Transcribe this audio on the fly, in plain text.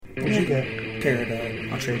What did you get?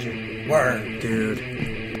 Carrot, I'll trade you. Word, dude.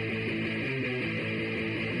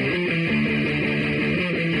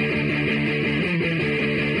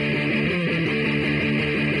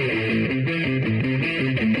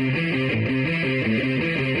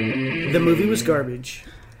 The movie was garbage,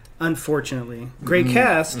 unfortunately. Great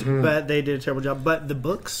cast, but they did a terrible job. But the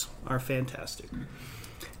books are fantastic.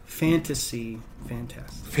 Fantastic.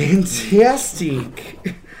 Fantastic.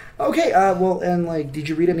 Okay, well, and like, did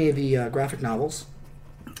you read any of the graphic novels?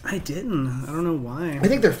 I didn't. I don't know why. I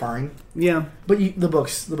think they're fine. Yeah. But the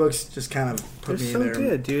books just kind of put They're me so in there.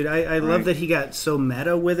 good, dude. I love that he got so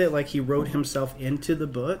meta with it. Like, he wrote himself into the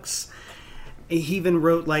books. He even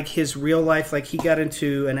wrote, like, his real life. Like, he got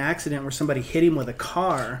into an accident where somebody hit him with a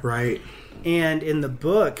car. Right. And in the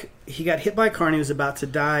book, he got hit by a car and he was about to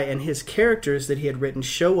die. And his characters that he had written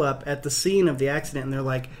show up at the scene of the accident. And they're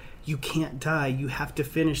like, you can't die. You have to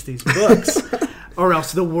finish these books or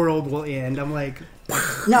else the world will end. I'm like...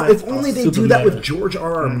 Now, if only they do that with George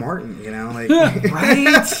R.R. Martin, you know? Like,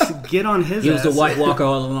 right? Get on his He was ass. the White Walker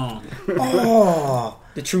all along. oh...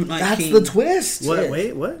 The True Night That's King. the twist. What?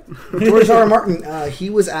 Wait, what? George R. R. Martin, he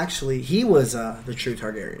was the true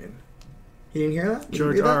Targaryen. You didn't hear that?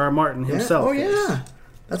 George R. R. Martin himself. Oh, yeah.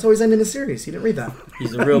 That's always ending the series. You didn't read that.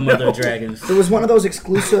 He's the real mother of dragons. There was one of those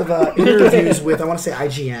exclusive interviews with, I want to say,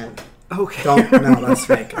 IGN. Okay. No, that's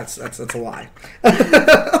fake. That's a lie.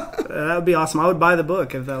 That would be awesome. I would buy the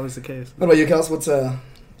book if that was the case. What about you, Kels?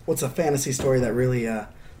 What's a fantasy story that really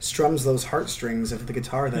strums those heartstrings of the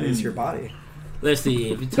guitar that is your body? Let's see,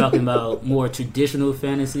 if you're talking about more traditional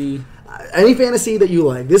fantasy. Any fantasy that you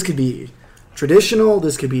like. This could be traditional,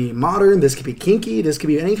 this could be modern, this could be kinky, this could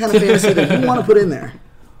be any kind of fantasy that you want to put in there.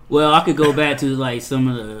 Well, I could go back to like some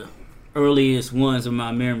of the earliest ones of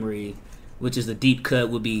my memory, which is a deep cut,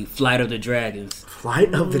 would be Flight of the Dragons.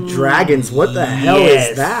 Flight of the Dragons? What the hell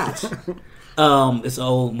is that? It's an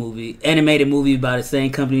old movie. Animated movie by the same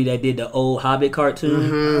company that did the old Hobbit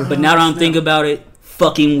cartoon. But now that I'm thinking about it,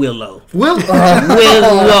 fucking Willow. Willow.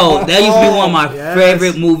 That used to be one of my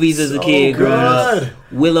favorite movies as a kid growing up.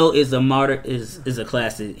 Willow is a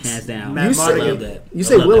classic, hands down. I love that. You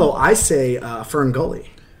say Willow, I say Fern Gully.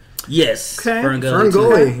 Yes, okay. Fern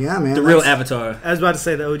Gully, yeah, man. The real Avatar. I was about to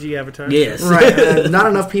say the OG Avatar. Yes. Right. Not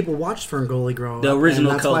enough people watched Fern Gully growing up. The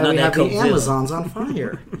original That's Coke, why not we that have the Coke Amazons on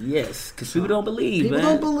fire. Yes, because people don't believe, People man.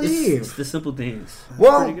 don't believe. It's the simple things.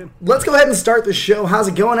 Well, let's go ahead and start the show. How's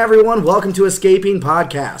it going, everyone? Welcome to Escaping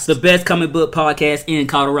Podcast. The best comic book podcast in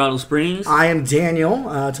Colorado Springs. I am Daniel.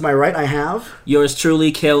 To my right, I have... Yours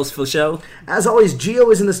truly, Kels for show. As always,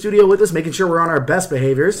 Gio is in the studio with us, making sure we're on our best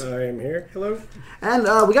behaviors. I am here. Hello. And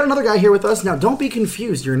we got another guy here with us. Now, don't be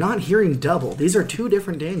confused. You're not hearing double. These are two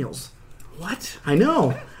different Daniels. What? I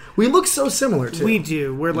know. We look so similar, too. We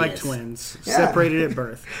do. We're like twins. Separated at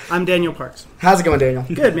birth. I'm Daniel Parks. How's it going, Daniel?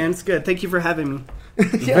 Good, man. It's good. Thank you for having me.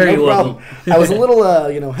 Yeah, Very no welcome. problem. I was a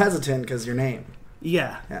little, hesitant because your name.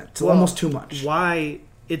 Yeah. It's almost too much. Why?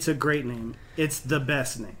 It's a great name. It's the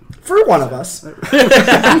best name. For one of us.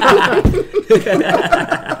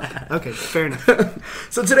 Okay, fair enough.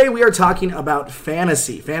 So today we are talking about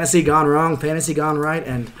fantasy. Fantasy gone wrong, fantasy gone right,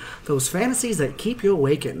 and those fantasies that keep you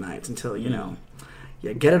awake at night until, you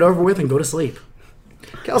get it over with and go to sleep.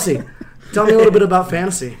 Kelsey, tell me a little bit about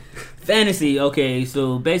fantasy. Fantasy, okay,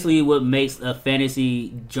 so basically what makes a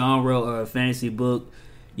fantasy genre or a fantasy book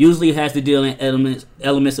usually has to deal in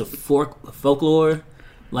elements of folklore,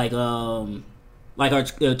 like our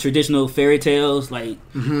traditional fairy tales, like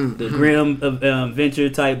the Grimm Adventure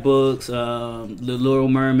type books, The Little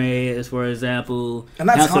Mermaid, for example. And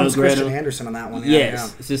that's Hansel Hans and Gretel. Christian Andersen on that one.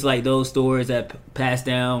 Yes, it's just like those stories that pass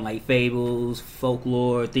down, like fables,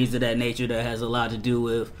 folklore, things of that nature that has a lot to do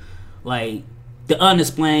with, like, the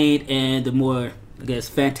unexplained and the more, I guess,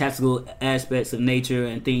 fantastical aspects of nature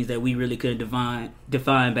and things that we really couldn't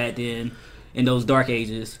define back then in those dark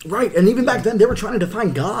ages. Right, and even back then they were trying to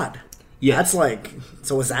define God. Yeah, That's like,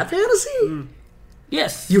 so is that fantasy?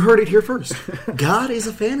 Yes. You heard it here first. God is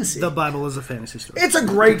a fantasy. The Bible is a fantasy story. It's a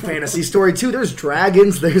great fantasy story, too. There's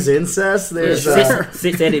dragons, there's incest, there's...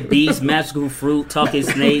 Six-headed beast, magical fruit, talking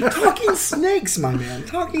snake. Talking snakes, my man.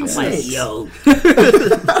 Talking snakes. Like, yo.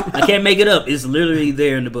 I can't make it up. It's literally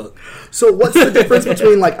there in the book. So what's the difference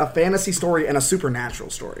between, like, a fantasy story and a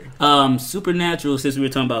supernatural story? Supernatural, since we were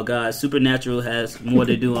talking about God, supernatural has more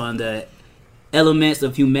to do on the elements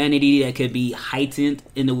of humanity that could be heightened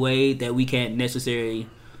in a way that we can't necessarily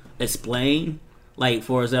explain. Like,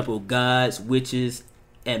 for example, gods, witches,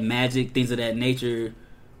 and magic, things of that nature,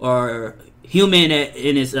 are human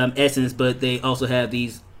in its essence, but they also have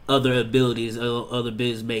these other abilities, other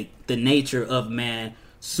abilities make the nature of man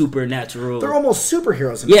supernatural. They're almost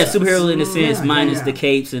superheroes. Yeah, superhero in a sense, Yeah, minus yeah. the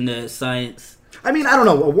capes and the science. I mean, I don't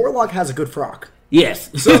know. A warlock has a good frock. Yes.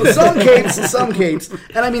 So some capes,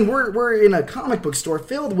 and I mean we're in a comic book store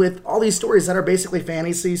filled with all these stories that are basically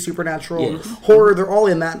fantasy, supernatural, Yes. horror. They're all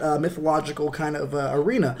in that mythological kind of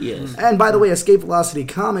arena. Yes. And by the way, Escape Velocity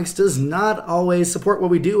Comics does not always support what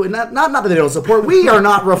we do, and not that they don't support. We are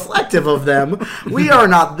not reflective of them. We are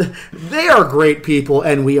not. They are great people,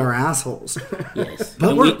 and we are assholes. Yes. But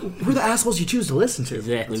And we're the assholes you choose to listen to.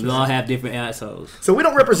 exactly. We all have different assholes. So we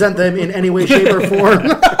don't represent them in any way, shape, or form.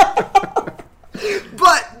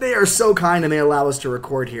 But they are so kind and they allow us to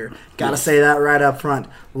record here. Gotta say that right up front.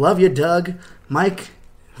 Love you, Doug. Mike,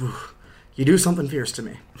 whew, you do something fierce to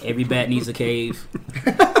me. Every bat needs a cave.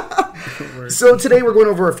 So today we're going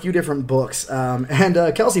over a few different books.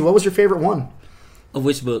 Kelsey, what was your favorite one? Of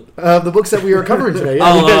which book? The books that we are covering today.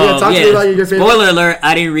 Talk to me about your favorite. Spoiler alert,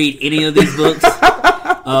 I didn't read any of these books.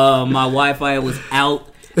 My Wi-Fi was out.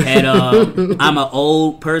 And I'm an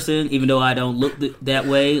old person, even though I don't look that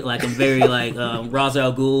way. Like, I'm very, like, Ra's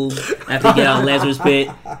al Ghul after you get out of Lazarus Pit.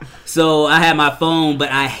 So, I had my phone, but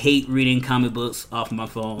I hate reading comic books off my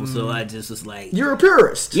phone. So, I just was like... You're a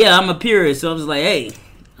purist. Yeah, I'm a purist. So, I was like, hey,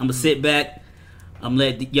 I'm going to sit back. I'm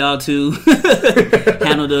going to let y'all two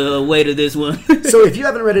handle the weight of this one. So, if you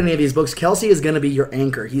haven't read any of these books, Kelsey is going to be your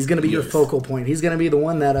anchor. He's going to be your Yes. focal point. He's going to be the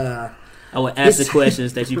one that... I would ask the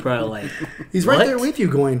questions that you probably like. He's right What? there with you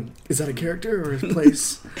going, is that a character or a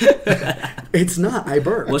place? It's not. I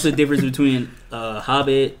burped. What's the difference between a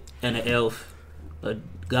hobbit and an elf, a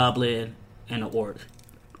goblin and an orc?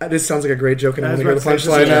 This sounds like a great joke, and I I want was to go to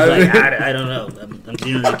the about to say, punchline Yeah, now. like, I don't know. I'm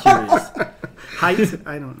genuinely curious. Height?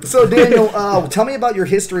 I don't know. So, Daniel, tell me about your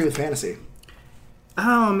history with fantasy.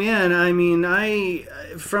 Oh man, I mean,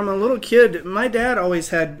 from a little kid, my dad always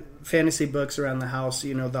had fantasy books around the house.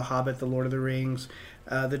 You know, The Hobbit, The Lord of the Rings,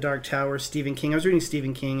 The Dark Tower, Stephen King. I was reading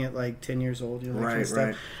Stephen King at like 10 years old. You know, that kind of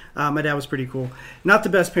stuff. My dad was pretty cool. Not the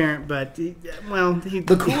best parent, but he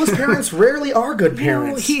The coolest parents rarely are good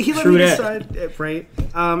parents. He let True me that. decide, right?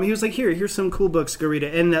 He was like, here's some cool books, go read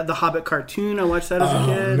it. And the Hobbit cartoon, I watched that as a Oh,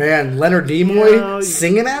 kid. man, Leonard Nimoy know,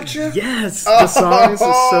 singing at you? Yes, the songs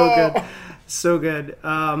is so good. So good.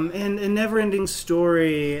 And a Never-Ending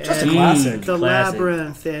Story. Just a and classic. The Classic.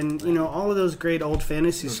 Labyrinth, and, you know, all of those great old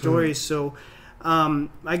fantasy stories. So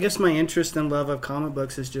I guess my interest and love of comic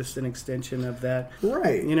books is just an extension of that.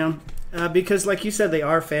 Right. You know? Because, like you said, they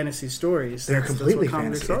are fantasy stories. They're That's completely what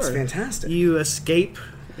comics fantasy. It's are. fantastic. You escape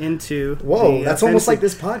into Whoa, the, that's almost fantasy- like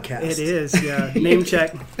this podcast. It is, yeah. Name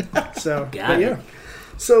check. So, Got but it. yeah.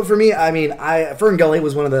 So for me, I mean, Fern Gully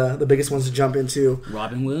was one of the biggest ones to jump into.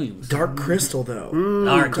 Robin Williams. Dark Crystal, though.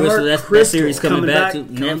 Dark Crystal. That Crystal. series coming back to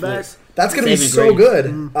Coming Netflix. back. That's going to be Saving so grace.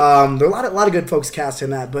 good. There are a lot of good folks cast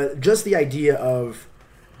in that, but just the idea of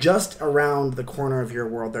just around the corner of your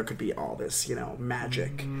world, there could be all this, you know,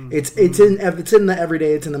 magic. It's in the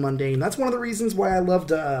everyday. It's in the mundane. That's one of the reasons why I loved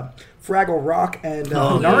Fraggle Rock and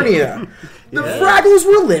Narnia. The Fraggles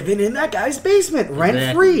were living in that guy's basement,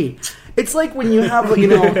 rent free. It's like when you have, you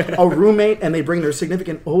know, a roommate and they bring their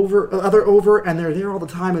significant other over and they're there all the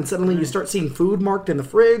time, and suddenly you start seeing food marked in the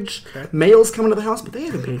fridge, mail's coming to the house, but they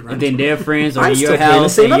haven't paid rent. And then their friends are I'm in your still paying the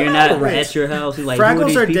house same and you're amount not of rent. at your house. You're like, who are Fraggles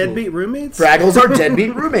these are people? deadbeat roommates? Fraggles are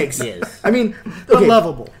deadbeat roommates. Yes. I mean, But okay,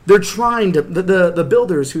 lovable. They're trying to the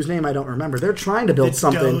builders whose name I don't remember. They're trying to build The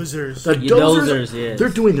something. Dozers. The Your dozers. Dozers, yes. They're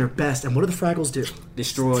doing their best, and what do the Fraggles do?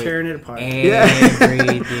 Destroy Tearing it apart.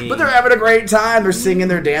 everything. But they're having a great time. They're singing,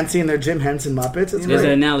 they're dancing, they're Jim Henson Muppets. It's There's great. an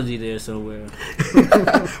analogy there somewhere.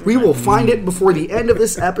 We will find it before the end of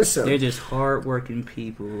this episode. They're just hard-working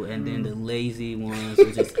people, and then the lazy ones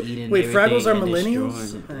are just eating. Wait, everything Fraggles are and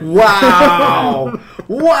millennials? destroying it. Wow!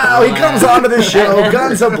 Wow! He comes onto the show,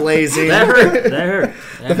 guns a blazing. That hurt. That hurt.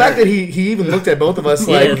 The fact that he even looked at both of us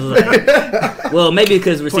Yeah, like. it was like- well, maybe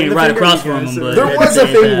because we're Point sitting the right finger across at you from guys. them. But There at was the a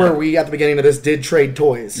same thing time- where we, at the beginning of this, did trade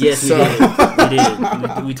toys. Yes, we So- did. We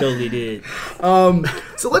did. We totally did.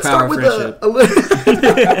 So let's Power start with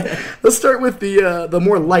friendship. let's start with the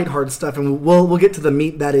more lighthearted stuff, and we'll get to the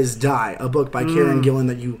meat that is Die, a book by Kieran Gillen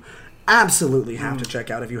that you absolutely have to check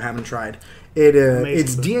out if you haven't tried.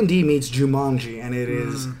 It's book. D&D meets Jumanji, and it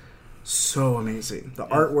is so amazing. The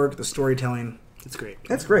artwork, the storytelling, It's great.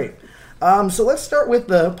 that's great. So let's start with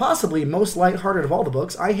the possibly most lighthearted of all the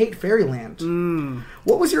books, I Hate Fairyland.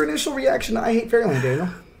 What was your initial reaction to I Hate Fairyland, Daniel?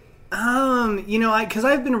 You know, because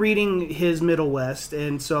I've been reading his Middle West,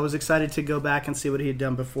 and so I was excited to go back and see what he had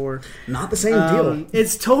done before. Not the same deal.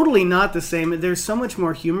 It's totally not the same. There's so much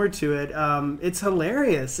more humor to it. It's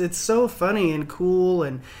hilarious. It's so funny and cool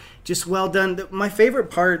and just well done. My favorite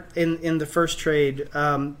part in the first trade,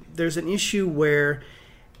 there's an issue where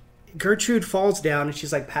Gertrude falls down and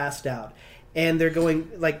she's like passed out. And they're going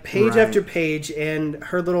like page Right. after page, and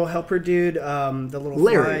her little helper dude, the little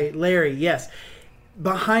Larry. Larry, yes.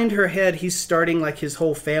 Behind her head, he's starting like his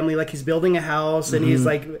whole family, like he's building a house, and he's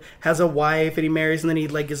like has a wife, and he marries, and then he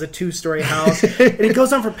like is a 2-story house, and it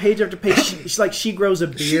goes on for page after page. She grows a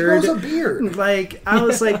beard. She grows a beard. Like I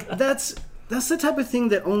was like, that's the type of thing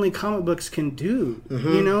that only comic books can do.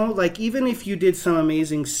 You know, like even if you did some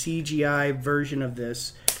amazing CGI version of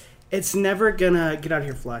this, it's never gonna get out of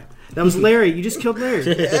here, fly. That was Larry. You just killed Larry.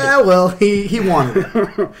 Yeah, well, he wanted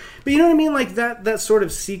it. But you know what I mean? Like that sort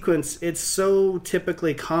of sequence, it's so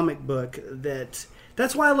typically comic book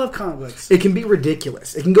that's why I love comic books. It can be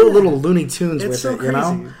ridiculous. It can go a little Looney Tunes It's with so it, you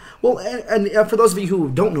know? crazy. Well, and for those of you who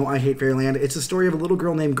don't know I Hate Fairyland, it's a story of a little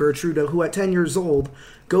girl named Gertrude who at 10 years old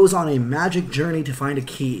goes on a magic journey to find a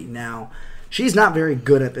key. Now, she's not very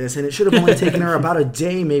good at this, and it should have only taken her about a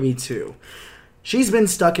day, maybe 2. She's been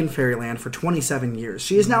stuck in Fairyland for 27 years.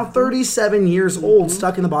 She is now 37 years old,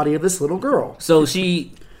 stuck in the body of this little girl. So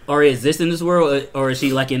she already exists in this world, or is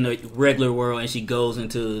she like in the regular world and she goes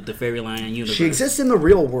into the Fairyland universe? She exists in the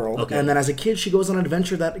real world, Okay. and then as a kid, she goes on an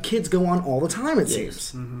adventure that kids go on all the time, it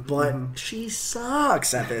seems. But she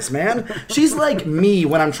sucks at this, man. She's like me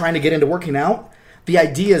when I'm trying to get into working out. The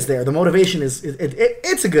idea is there. The motivation is,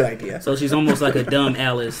 it's a good idea. So she's almost like a dumb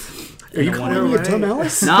Alice. Are you calling me a dumb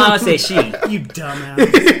Alice? No, I said she. You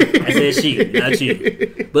dumbass. I said she, not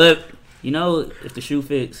you. But, you know, if the shoe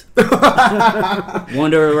fits,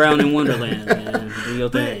 wander around in Wonderland, man. Do your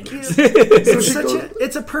thing.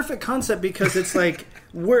 It's a perfect concept because it's like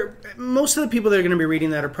most of the people that are going to be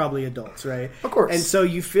reading that are probably adults, right? Of course. And so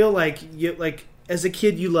you feel like as a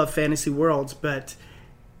kid you love fantasy worlds, but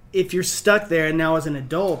if you're stuck there and now as an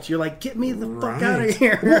adult, you're like, get me the fuck out of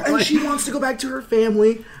here. Well, and Like, she wants to go back to her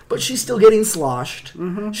family, but she's still getting sloshed.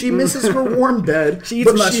 She misses her warm bed. She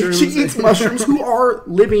eats but mushrooms. She eats mushrooms, who are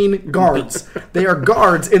living guards. They are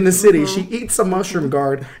guards in the city. She eats a mushroom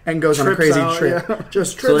guard and goes on a Trips crazy out, trip. yeah.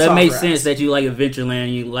 Just trips So that off makes her sense ass. that you like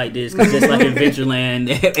Adventureland, you like this, because just like Adventureland,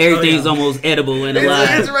 everything's almost edible and It's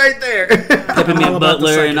alive. right there. Peppermint All about the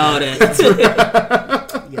Butler and all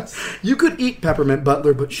that. yes. You could eat Peppermint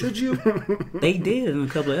Butler, but should you? They did in a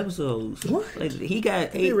couple of episodes. What? Like, he got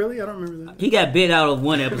Hey, really? I don't remember that. he got bit out of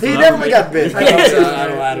one episode. He I definitely remember- got bit.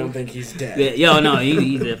 I don't think he's dead. Yeah, yo, no,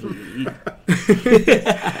 he definitely.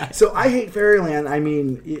 So I Hate Fairyland. I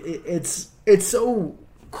mean, it's so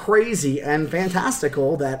crazy and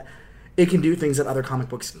fantastical that it can do things that other comic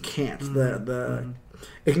books can't.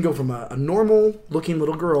 It can go from a normal looking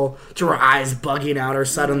little girl to her eyes bugging out, or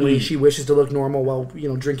suddenly she wishes to look normal while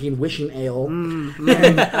drinking wishing ale, and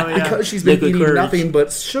because she's been Liquid eating courage. nothing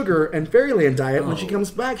but sugar and Fairyland diet. When she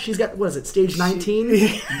comes back, she's got stage 19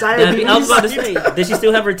 I diabetes. was about to say, did she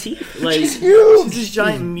still have her teeth? Like, She's huge. She's this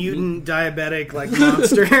giant mutant diabetic like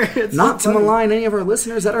monster. It's Not so to funny. malign any of our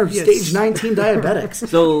listeners that are Yes. stage 19 diabetics.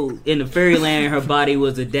 so in the Fairyland, her body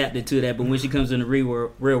was adapted to that, but when she comes in the real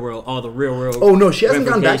world, all the real world. Oh no, she hasn't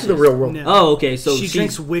gone back to the real world. No. Oh, okay. So she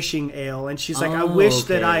drinks wishing ale, and she's like, I Oh, wish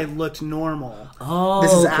that okay. I looked normal. Oh,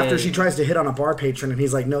 This is okay. after she tries to hit on a bar patron, and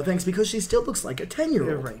he's like, "No thanks," because she still looks like a 10-year-old.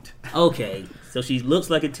 You're right. Okay, so she looks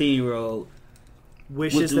like a 10-year-old.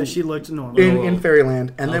 Wishes that she looked normal. In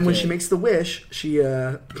Fairyland, and then when Okay. she makes the wish, she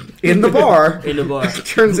in the bar In the bar.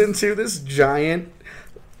 turns into this giant,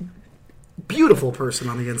 beautiful person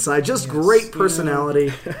on the inside. Just great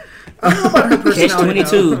personality. Catch Personality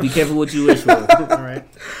 22. Be careful what you wish for. All right.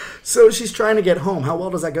 So she's trying to get home. How well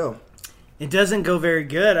does that go? It doesn't go very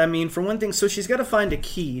good. I mean, for one thing, so she's got to find a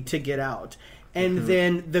key to get out. And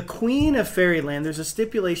then the Queen of Fairyland, there's a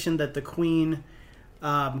stipulation that the Queen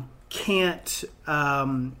can't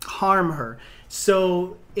harm her.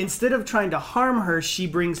 So instead of trying to harm her, she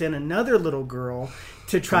brings in another little girl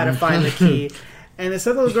to try to find the key. And this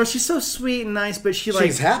other little girl, she's so sweet and nice, but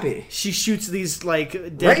She's happy. She shoots these like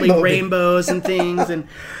deadly Rainbow- rainbows and things, and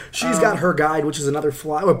She's got her guide, which is another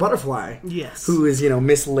a butterfly. Yes. Who is,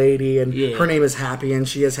 Miss Lady, and Yeah. her name is Happy, and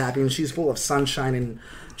she is happy, and she's full of sunshine and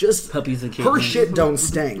just Puppies and her kittens. shit don't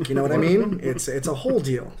stink. You know what I mean? It's a whole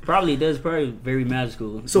deal. Probably very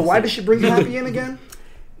magical. So why does she bring Happy in again?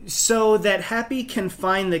 so that Happy can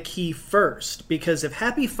find the key first. Because if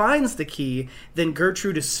Happy finds the key, then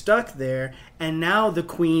Gertrude is stuck there, and now the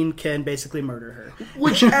Queen can basically murder her.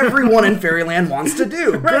 Which everyone in Fairyland wants to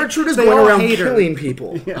do. Gertrude is They going all around hate her. killing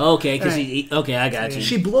people. Okay, because I got you.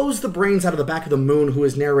 She blows the brains out of the back of the moon who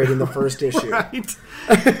is narrating the first issue. Right.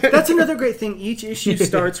 That's another great thing. Each issue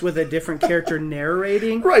starts with a different character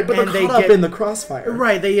narrating. Right, but and they're caught up in the crossfire.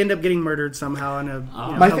 Right, they end up getting murdered somehow. In a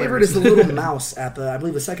My favorite is the little mouse at I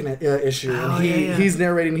believe the second issue, Oh, and yeah. he's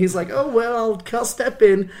narrating. He's like, "Oh well, I'll step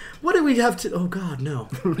in. What do we have to? Oh God, no!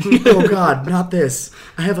 Oh God, not this.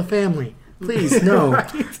 I have a family. Please, no."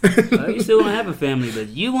 You still don't have a family, but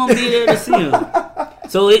you won't be there to see him.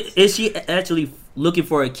 So is she actually looking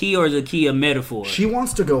for a key, or is a key a metaphor? She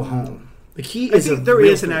wants to go home. The key I is think there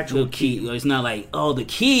is an actual The key. It's not like, oh, the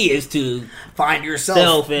key is to find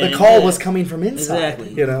yourself. The and- call was coming from inside.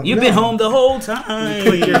 exactly. You know, You've been home the whole time.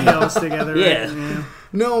 Put your heels together. Right? Yeah.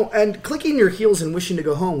 No, and clicking your heels and wishing to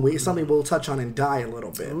go home, something we'll touch on and die a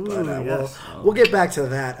little bit. But yes. we'll get back to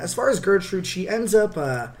that. As far as Gertrude, she ends up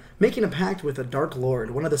making a pact with a Dark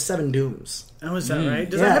Lord, one of the 7 Dooms. Oh, is that right?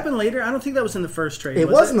 Does Yeah. that happen later? I don't think that was in the first trade. It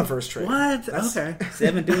was in the first trade. What? That's- Okay.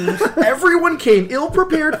 7 dudes. Everyone came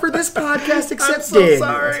ill-prepared for this podcast except so Daniel.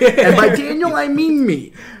 sorry. And by Daniel, I mean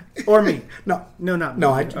me. Or me. No. No, not me.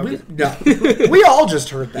 No, Okay. we all just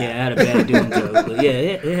heard that. Yeah, I had a bad doom joke, but yeah,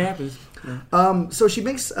 it happens. So she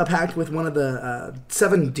makes a pact with one of the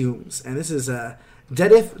 7 Dooms, and this is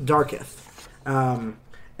Dedith Darketh.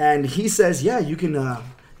 And he says, yeah, you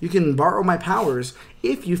can borrow my powers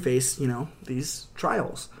if you face, these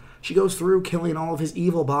trials. She goes through killing all of his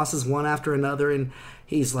evil bosses one after another, and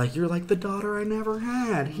he's like, you're like the daughter I never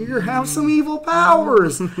had. Here, have some evil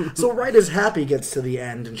powers. So right as Happy gets to the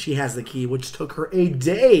end, and she has the key, which took her a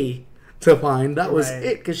day to find. That was Right.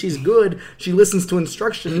 it, because she's good. She listens to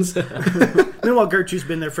instructions. Meanwhile, Gertrude's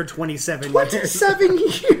been there for 27 years. 27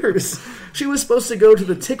 years. She was supposed to go to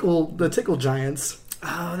the tickle giants.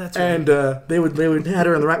 Oh, that's right. And they would had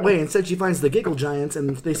her in the right way. Instead, she finds the giggle giants,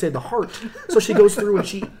 and they say the heart. So she goes through and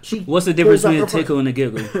she. What's the difference pulls out between a her heart. tickle and a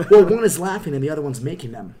giggle? Well, one is laughing and the other one's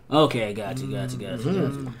making them. Okay, gotcha.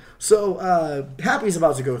 So Happy's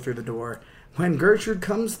about to go through the door when Gertrude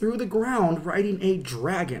comes through the ground riding a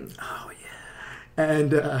dragon. Oh yeah.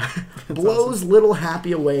 And blows little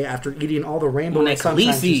Happy away after eating all the rainbow On and that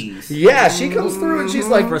sunshine. Khaleesi's. Yeah, she comes through and she's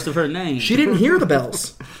like, Rest of her name. she didn't hear the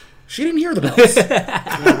bells. She didn't hear the bells.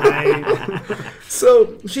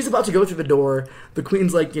 So she's about to go through the door. The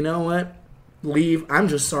queen's like, you know what? Leave. I'm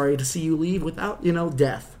just sorry to see you leave without,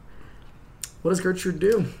 death. What does Gertrude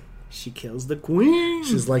do? She kills the queen.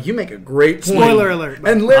 She's like, you make a great point. Spoiler alert.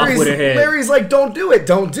 And Off with her head. Larry's like, don't do it.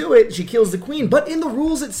 Don't do it. She kills the queen. But in the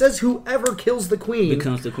rules, it says whoever kills the queen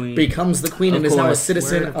Becomes the queen. becomes the queen Of and is now a course.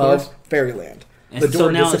 citizen Word, of of course. Fairyland. And The door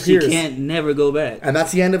so now disappears. she can't never go back. And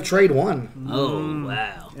that's the end of Trade 1. Oh,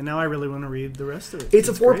 wow. And now I really want to read the rest of it. It's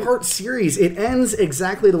a great. 4-part series. It ends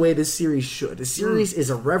exactly the way this series should. This series is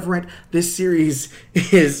irreverent. This series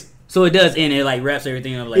is... So it does end. It like wraps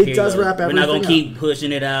everything up. Like, It here does you go. wrap We're not everything gonna keep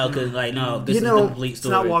pushing it out because, like, no, this is the complete It's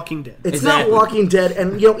story. not Walking Dead. It's Exactly. not Walking Dead.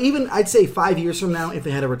 And, even I'd say 5 years from now, if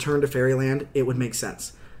they had a return to Fairyland, it would make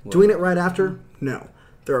sense. Doing it right after? No.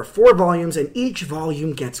 There are 4 volumes, and each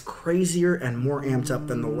volume gets crazier and more amped up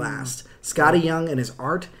than the last. Scotty Young and his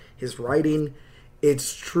art, his writing,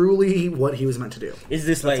 it's truly what he was meant to do. Is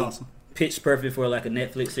this like awesome. pitch perfect for like a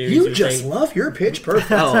Netflix series? You or just say- love your pitch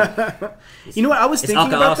perfect. Oh, You know what? I was thinking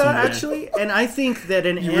awesome, about that man. actually, and I think that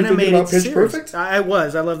an were thinking animated about Pitch series. Perfect? I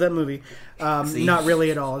was. I love that movie. See? Not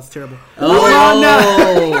really at all. It's terrible.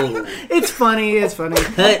 oh, It's funny. It's funny.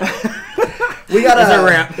 cut. We got That's a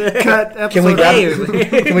wrap. Cut. Can we episode.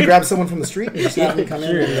 grab? Can we grab someone from the street and just have them come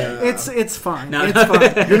in? And, It's fine. No. It's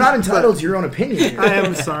fine. you're not entitled to your own opinion. Here. I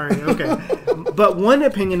am sorry. Okay, but one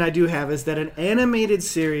opinion I do have is that an animated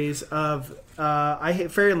series of I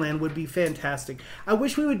Hate Fairyland would be fantastic. I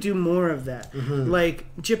wish we would do more of that. Like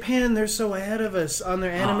Japan, they're so ahead of us on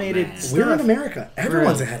their animated man. stuff. We're in America.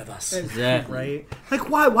 Everyone's ahead of us. Exactly. Right? Like,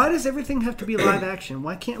 why? Why does everything have to be live action?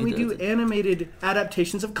 Why can't we do doesn't. animated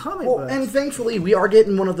adaptations of comic Well, books? and thankfully, we are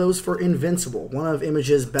getting one of those for Invincible, one of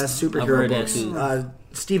Image's best I've superhero heard that books. too.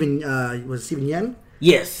 Stephen Yen?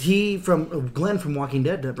 Yes. He from Glenn from Walking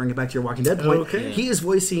Dead. To bring it back to your Walking Dead point, Okay. he is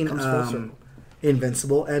voicing full circle.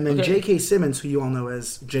 Invincible, and then Okay. J.K. Simmons, who you all know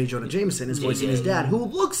as J. Jonah Jameson, is voicing his dad, who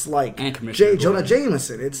looks like And Commissioner J. Jonah Gordon.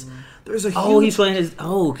 Jameson. There's a Oh, huge. he's playing his.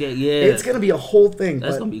 Oh, okay, yeah. It's going to be a whole thing,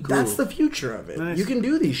 That's but gonna be cool. that's the future of it. Nice. You can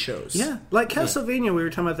do these shows. Yeah, like Castlevania, we were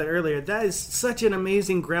talking about that earlier. That is such an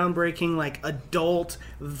amazing, groundbreaking, like adult,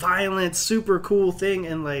 violent, super cool thing,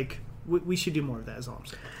 and like we should do more of that. Is all I'm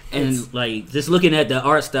saying. And like just looking at the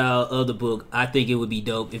art style of the book, I think it would be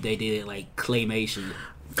dope if they did it like claymation.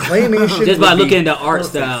 Claymation. Just by would be looking at the art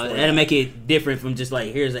perfect style, for that'll make it different from just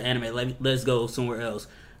like here's an anime. Let's go somewhere else.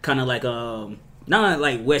 Kind of like not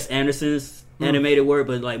like Wes Anderson's animated work,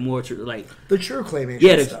 but like more like the true claymation.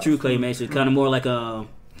 yeah, the stuff. true claymation. Kind of more like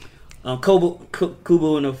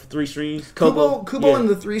Kubo and the Three Strings. Kubo yeah. and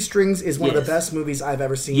the Three Strings is one of Yes. the best movies I've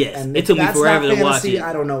ever seen. Yes. And It took me that's forever not to watch fantasy, it.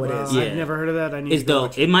 I don't know what it is. Yeah. I've never heard of that. I need It's to go dope.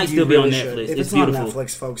 watch It might You still be on really should. Netflix. If It's not beautiful. on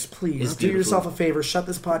Netflix, folks, please It's do beautiful. yourself a favor. Shut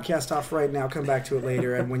this podcast off right now. Come back to it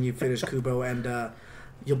later, and when you finish Kubo, and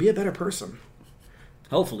you'll be a better person.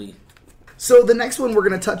 Hopefully. So the next one we're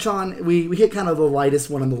going to touch on, we hit kind of the lightest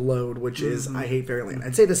one on the load, which is I Hate Fairyland.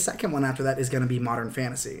 I'd say the second one after that is going to be Modern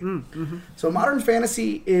Fantasy. So Modern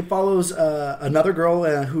Fantasy, it follows another girl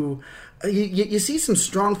who... You see some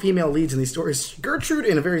strong female leads in these stories. Gertrude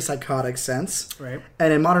in a very psychotic sense. Right.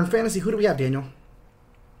 And in Modern Fantasy, who do we have, Daniel?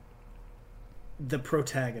 the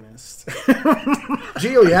protagonist.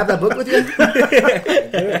 Gio, you have that book with you?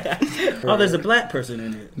 Oh, there's a black person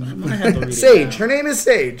in it. I might have to read it Sage. now. Her name is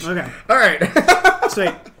Sage. Okay. All right.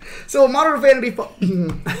 Sweet. So Modern Fantasy,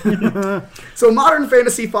 Modern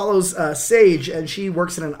Fantasy follows Sage, and she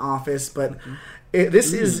works in an office, but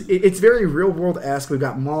it's very real world esque. We've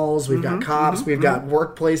got malls, we've got cops, we've got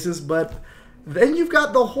workplaces, but then you've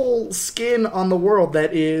got the whole skin on the world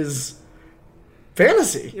that is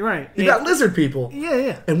fantasy. Right. You got lizard people.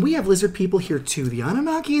 Yeah. And we have lizard people here too. The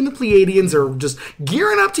Anunnaki and the Pleiadians are just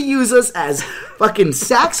gearing up to use us as fucking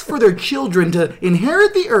sacks for their children to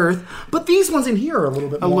inherit the earth. But these ones in here are a little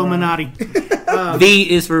bit more... Illuminati.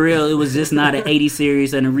 V is for real. It was just not an 80s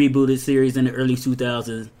series and a rebooted series in the early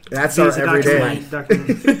 2000s. That's our He's a everyday.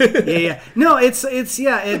 document. Yeah. No, it's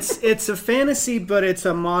a fantasy, but it's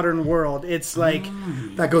a modern world. It's like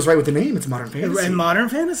That goes right with the name. It's modern fantasy. and modern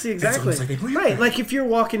fantasy, exactly. almost like they planned Right, that. like if you're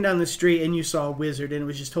walking down the street and you saw a wizard and it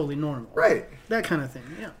was just totally normal. Right. That kind of thing.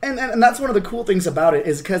 Yeah. And that's one of the cool things about it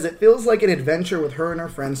is because it feels like an adventure with her and her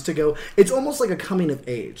friends to go. It's almost like a coming of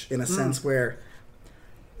age in a sense where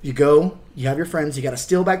you go, you have your friends, you got to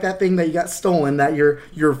steal back that thing that you got stolen, that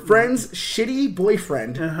your friend's shitty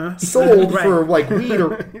boyfriend sold Right. for like weed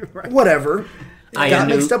or whatever. I Got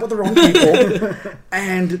knew. mixed up with the wrong people,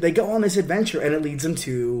 and they go on this adventure, and it leads them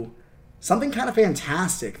to something kind of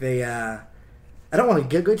fantastic. They I don't want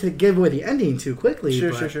to give away the ending too quickly. Sure,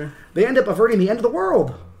 but sure, sure. They end up averting the end of the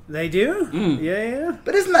world. They do? Yeah.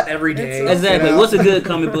 But isn't that every day? Exactly. You know? What's a good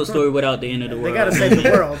comic book story without the end of the world? They got to save the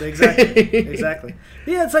world. Exactly.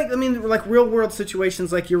 Yeah, it's like, I mean, like real world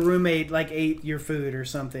situations, like your roommate like ate your food or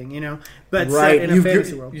something, you know, but Right, set in a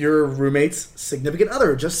fantasy world. your roommate's significant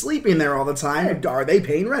other just sleeping there all the time. Are they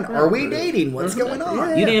paying rent? Are we dating? What's going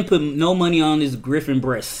on? You didn't put no money on this Griffin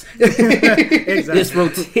breast. Exactly. This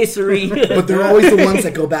rotisserie. But they're always the ones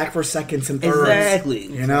that go back for seconds and thirds. Exactly.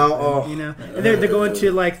 You know? Oh. You know, and they're going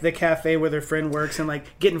to like the cafe where their friend works and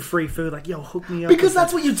like getting free food. Like, yo, hook me up. Because with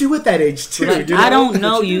that's what you do at that age too. Like, you know? I don't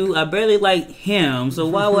know you. I barely like him. So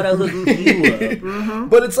why would I hook you up?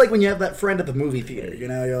 But it's like when you have that friend at the movie theater. You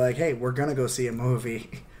know, you're like, hey, we're gonna go see a movie.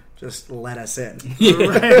 Just let us in.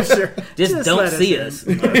 Right, sure. Just don't let see in. us.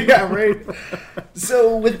 Yeah, right.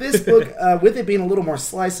 So with this book, with it being a little more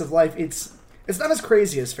slice of life, it's not as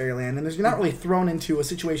crazy as Fairyland, and you're not really thrown into a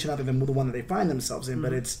situation other than the one that they find themselves in,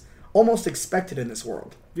 but it's almost expected in this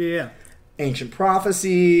world. Yeah. Ancient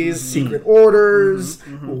prophecies, secret orders,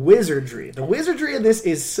 wizardry. The wizardry in this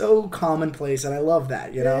is so commonplace, and I love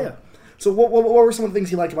that, you know? Yeah. So what were some of the things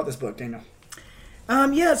you liked about this book, Daniel?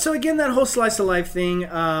 Yeah, so again, that whole slice of life thing.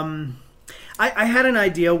 I had an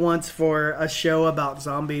idea once for a show about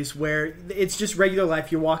zombies where it's just regular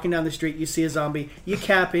life. You're walking down the street, you see a zombie, you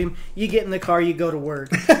cap him, you get in the car, you go to work.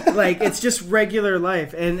 Like, it's just regular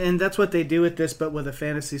life. And that's what they do with this, but with a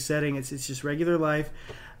fantasy setting. It's just regular life.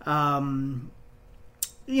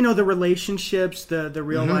 You know, the relationships, the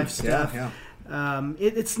real life stuff. Yeah.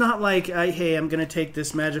 It's not like, hey, I'm going to take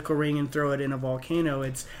this magical ring and throw it in a volcano.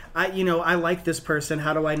 It's, I like this person.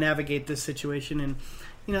 How do I navigate this situation? And,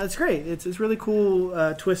 you know, it's great. It's really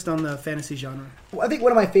cool twist on the fantasy genre. Well, I think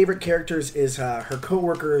one of my favorite characters is her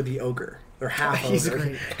coworker, the ogre. Or half He's ogre.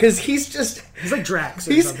 great. Because he's just... He's like Drax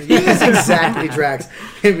or He something. is exactly Drax.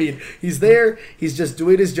 I mean, he's there. He's just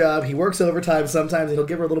doing his job. He works overtime sometimes. And he'll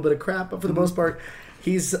give her a little bit of crap, but for the most part,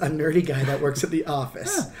 he's a nerdy guy that works at the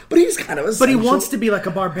office. But he's kind of But he essential. wants to be like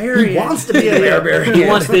a barbarian. He wants to be a barbarian. He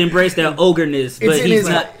wants to embrace that ogreness, but It's in he's his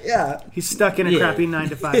not. yeah. He's stuck in a Yeah. crappy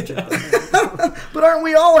 9-to-5 job. But aren't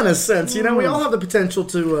we all in a sense? You know, we all have the potential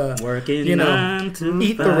to Working you know, 9 to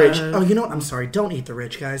eat the 5. rich. Oh, you know what? I'm sorry. Don't eat the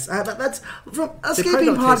rich, guys. That's from Escaping probably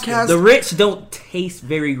don't taste Podcast. The rich don't taste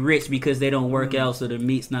very rich because they don't work out, so the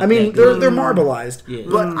meat's not. I mean, that they're good. marbleized, Yeah.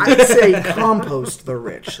 but I'd say compost the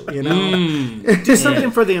rich. You know, Do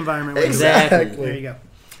something for the environment. Exactly. There you go.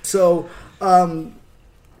 So,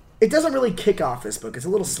 it doesn't really kick off this book. It's a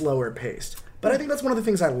little slower paced, but I think that's one of the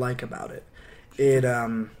things I like about it.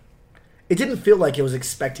 it didn't feel like it was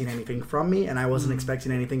expecting anything from me, and I wasn't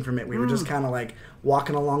expecting anything from it. We were just kind of like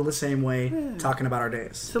walking along the same way, talking about our days.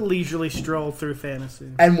 It's a leisurely stroll through fantasy.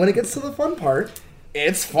 And when it gets to the fun part,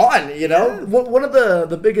 it's fun, you know? One of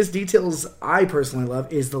the biggest details I personally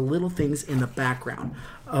love is the little things in the background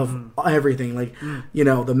of everything. Like, you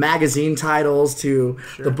know, the magazine titles to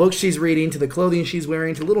the books she's reading to the clothing she's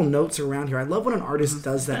wearing to little notes around here. I love when an artist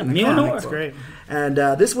does that in a comic book. Great. And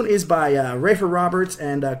this one is by Rafer Roberts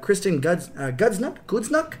and Kristen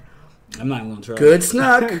Goodsnuck. I'm not even going to try. Good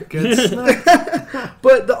snuck. Good snuff.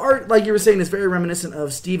 But the art, like you were saying, is very reminiscent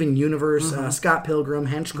of Steven Universe, Scott Pilgrim,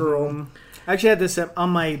 Hench Girl. I actually had this on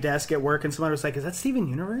my desk at work, and somebody was like, "Is that Steven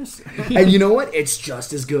Universe?" And you know what? It's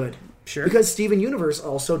just as good. Sure. Because Steven Universe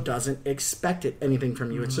also doesn't expect anything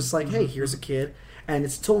from you. It's just like, hey, here's a kid, and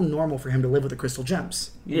it's totally normal for him to live with the crystal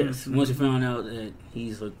gems. Yes, once you found out that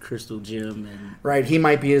he's a crystal gem and Right? He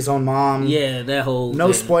might be his own mom. yeah, that whole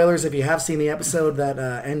No thing. spoilers if you have seen the episode that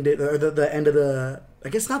ended, or the end of the, I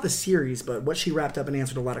guess not the series, but what she wrapped up and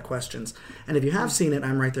answered a lot of questions. And if you have seen it,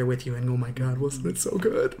 I'm right there with you. And oh my God, wasn't it so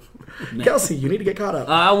good? Kelsey, you need to get caught up.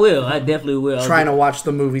 I will. I definitely will. Trying to watch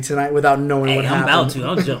the movie tonight without knowing Hey, what I'm happened. about to.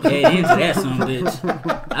 I'll jump head into that son of a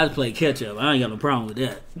bitch. I just play catch up. I ain't got no problem with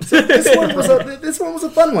that. This one was a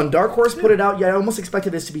fun one. Dark Horse put it out. Yeah, I almost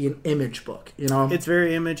expected this to be an Image book. You know, It's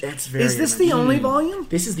very Image. It's very Is this Image. the only volume?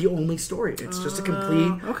 This is the only story. It's just a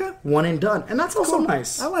complete Okay. one and done, and that's also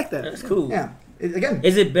nice. I like that. That's cool. Yeah. Again,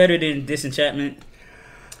 Is it better than Disenchantment?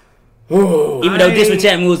 oh, Even though I-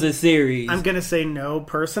 Disenchantment was a series. I'm gonna say no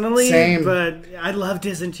personally, Same. but I love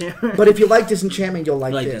Disenchantment. but if you like Disenchantment, you'll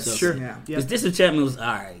like, Like this. this, sure. Yeah. Yeah. Because Disenchantment was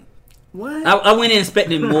alright. What? I went in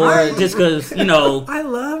expecting more just because, you know, I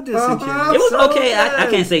love Disenchantment. it was so okay. I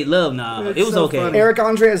good. can't say love now. It's It was so okay. funny. Eric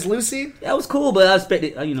Andre as Lucy. That was cool, but I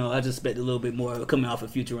expected, I just expected a little bit more coming off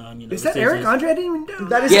of Futurama. You know, Is that since Eric it's- Andre? I didn't even know.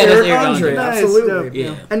 That is Yeah, that's Eric Eric Andre. Andre. Nice, Absolutely. dope.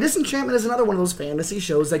 Yeah. And Disenchantment is another one of those fantasy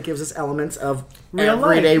shows that gives us elements of Real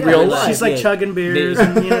life, everyday yeah. real life. She's like Yeah. chugging beers,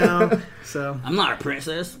 Yeah. and you know. So I'm not a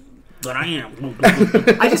princess, but I am.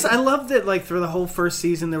 I love that. Like through the whole first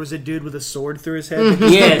season, there was a dude with a sword through his head. that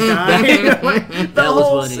Yes. died. Like, the That was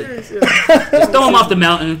whole funny. series, yeah. Just throw him off the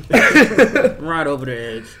mountain. Right over the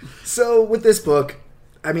edge. So with this book,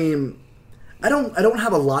 I mean, I don't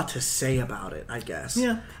have a lot to say about it, I guess.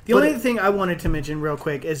 Yeah. The only thing I wanted to mention real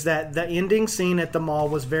quick is that the ending scene at the mall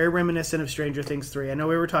was very reminiscent of Stranger Things 3. I know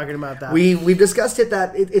we were talking about that. We've discussed it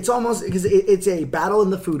that it's almost because it's a battle in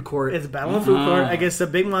the food court. It's a battle in the food court against a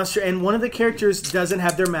big monster, and one of the characters doesn't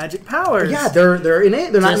have their magic powers. Yeah, they're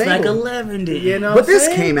innate. They're not Just like enabled. 11 did. You know But this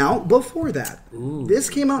what I'm saying? came out before that. Ooh. This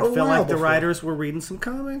came out a I feel while like the before. writers were reading some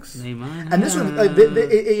comics. They might And this one,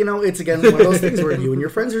 you know, it's again one of those things where you and your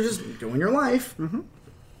friends are just doing your life. Mm-hmm.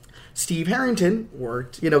 Steve Harrington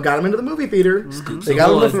worked, got him into the movie theater. Mm-hmm. They got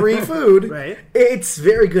him the free food. Right. It's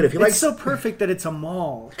very good. If you like, It's so perfect that it's a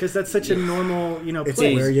mall because that's such a normal, it's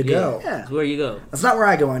place. where you go. Yeah. It's where you go. That's not where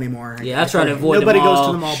I go anymore. Yeah, I try to avoid Nobody the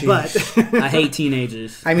mall. goes to the mall, but I hate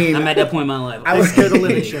teenagers. I mean, I'm at that point in my life. I was scare the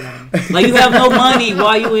living shit out of them. Like, you have no money.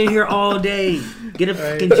 Why you in here all day? Get a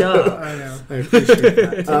fucking job. I know. I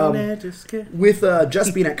appreciate that. Just get- With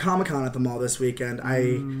just being at Comic-Con at the mall this weekend,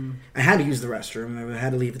 I had to use the restroom. I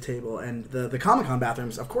had to leave the table, and the Comic-Con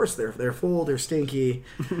bathrooms, of course, they're full, they're stinky,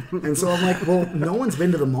 and so I'm like, well, no one's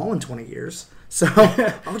been to the mall in 20 years, so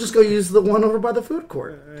I'll just go use the one over by the food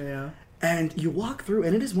court. yeah. And you walk through,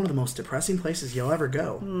 and it is one of the most depressing places you'll ever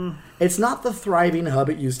go. It's not the thriving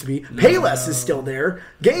hub it used to be. Payless is still there.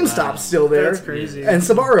 GameStop's still there. That's crazy. And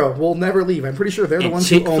Sbarro will never leave. I'm pretty sure they're the And ones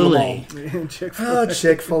who own the mall. Chick-fil-A. Chick-fil-A. Oh,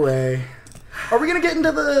 Chick-fil-A. Are we going to get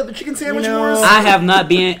into the chicken sandwich You know, wars? I have not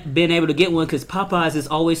been able to get one because Popeyes is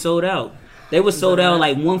always sold out. They were sold out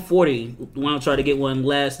like $140 when I tried to get one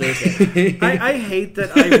last Thursday. I hate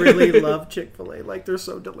that I really love Chick-fil-A. Like, they're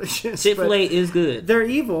so delicious. Chick-fil-A but is good. they're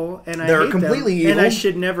evil, and I They're hate completely them, and I evil.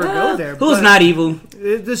 should never go there. Who's but not evil?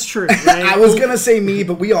 That's true, right? I was going to say me,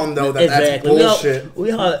 but we all know that Exactly. that's bullshit.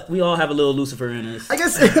 We all have a little Lucifer in us. I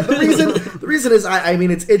guess the reason is I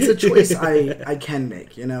mean it's a choice I can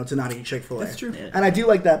make, to not eat Chick-fil-A. That's true. Yeah. And I do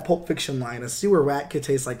like that Pulp Fiction line: a sewer rat could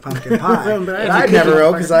taste like pumpkin pie. But but I- I'd never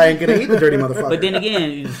know because I ain't gonna eat the dirty motherfucker. But then again,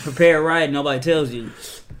 you prepare right, nobody tells you.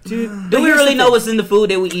 Dude, Do we really know what's in the food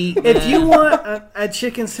that we eat? If you want a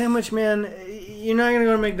chicken sandwich, man, You're not gonna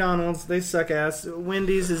go to McDonald's. They suck ass.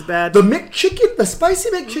 Wendy's is bad. The McChicken, the spicy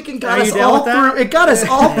McChicken got Are us you down all with that? through. It got us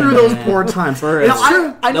all through those poor times. For Now,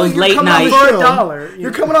 us. I know Those you're late coming on the nights. For show. $1.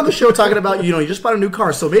 You're coming on the show talking about, you just bought a new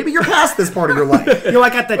car, so maybe you're past this part of your life. I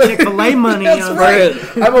got that Chick-fil-A money. That's you know.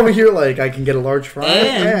 right. I'm over here like I can get a large fry,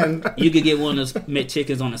 And and you could get one of those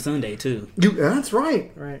McChickens on a Sunday too. that's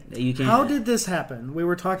right. Right. You can. How did this happen? We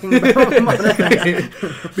were talking about modern things.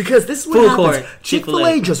 Because this is what Food happens. court, Chick-fil-A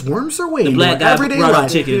Chick-fil-A. just worms their way The into black our guy everyday brought up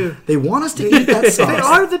life. chicken. They want us to eat that sauce. They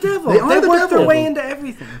are the devil. They are the work their devil. way into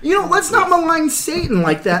everything. Let's not malign Satan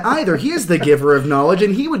like that either. He is the giver of knowledge,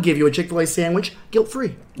 and he would give you a Chick-fil-A sandwich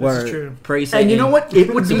guilt-free. Word. true. Praise And you know what?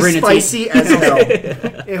 It would be Sovereignty. spicy as hell.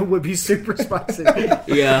 It would be super spicy.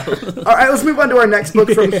 Yeah. All right, let's move on to our next book.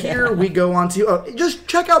 From here, we go on to just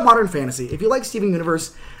check out Modern Fantasy. If you like Steven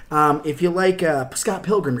Universe, if you like Scott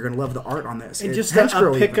Pilgrim, you're going to love the art on this. And It's just Hench a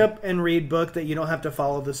Girl pick even. up and read book that you don't have to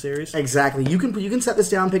follow the series. Exactly. You can set this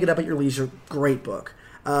down, pick it up at your leisure. Great book.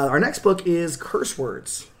 Our next book is Curse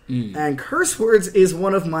Words. And Curse Words is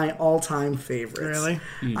one of my all-time favorites. Really?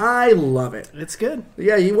 I love it. It's good.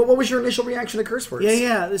 Yeah, what was your initial reaction to Curse Words?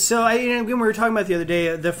 Yeah. So again, we were talking about the other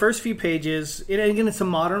day. The first few pages, and again, it's a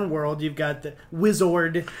modern world. You've got the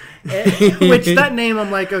Wizard, which that name,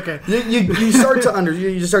 I'm like, okay. You start to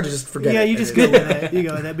you just start to just forget. Yeah, it. you just go with it. You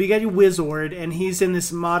go with it. But you got your Wizard, and he's in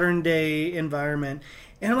this modern day environment,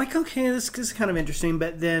 and I'm like, okay, this is kind of interesting.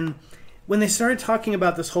 But then when they started talking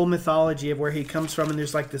about this whole mythology of where he comes from, and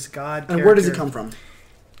there's like this god. And where does it come from?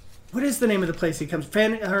 What is the name of the place he comes?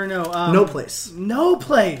 No Place. No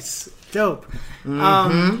Place. Dope.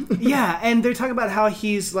 Yeah, and they're talking about how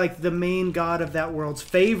he's like the main god of that world's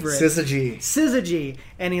favorite. Syzygy.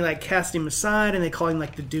 And he like cast him aside, and they call him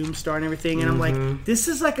like the Doom Star and everything. And I'm like, this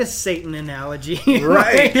is like a Satan analogy.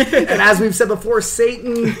 Right. And as we've said before,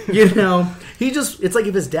 Satan, it's like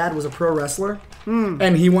if his dad was a pro wrestler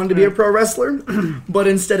and he wanted to be a pro wrestler, but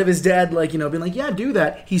instead of his dad, being like, yeah, do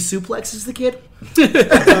that, he suplexes the kid.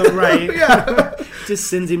 Right. Yeah. Just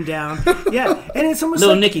sends him down. Yeah. And it's almost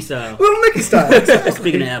Little like, Nicky style. Little Nicky style.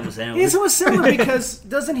 Speaking of Apple Sandwich. it's almost similar because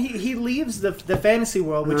doesn't he leaves the fantasy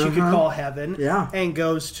world, which you could call heaven, Yeah. and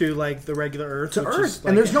goes to like the regular Earth. To which Earth. is, like,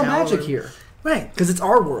 And there's no hell magic or- here. Right. Because it's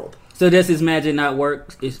our world. So does his magic not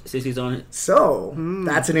work since he's on it? So,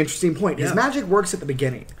 that's an interesting point. His Yeah. magic works at the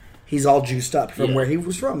beginning. He's all juiced up from Yeah. where he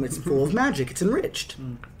was from. It's full of magic. It's enriched.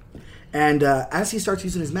 And as he starts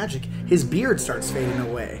using his magic, his beard starts fading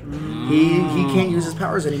away. He can't use his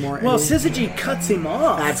powers anymore. and Well, he- Syzygy cuts him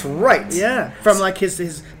off. that's right. Yeah, from like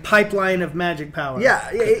his pipeline of magic power.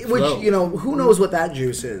 Yeah, which, Whoa. who knows what that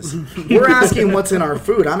juice is? We're asking what's in our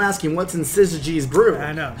food. I'm asking what's in Syzygy's brew.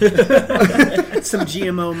 I know. Some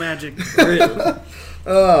GMO magic.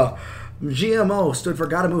 Oh, GMO stood for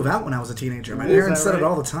gotta move out when I was a teenager. My parents that said it right?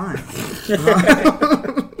 all the time.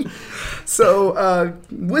 So,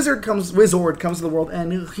 Wizard comes to the world,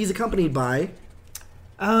 and he's accompanied by...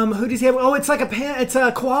 Who does he have? Oh, it's like it's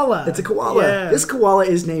a koala. It's a koala. Yeah. This koala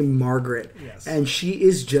is named Margaret, Yes. and she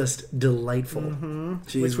is just delightful.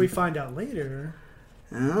 She's- Which we find out later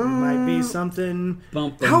might be something.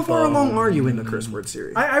 How far along are you in the Curse Word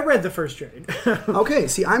series? I read the first trade. Okay,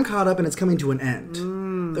 see, I'm caught up, and it's coming to an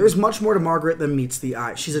end. There's much more to Margaret than meets the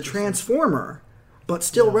eye. She's a transformer, but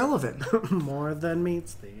still relevant. More than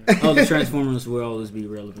meets the. Oh, the Transformers will always be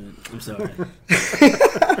relevant. I'm sorry.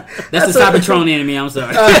 That's the Cybertron enemy. I'm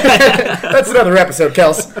sorry. That's another episode,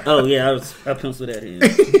 Kels. Oh yeah, I penciled that in.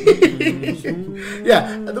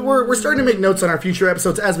 Yeah, we're starting to make notes on our future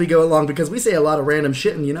episodes as we go along because we say a lot of random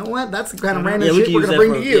shit, and you know what? That's the kind of random shit we're going to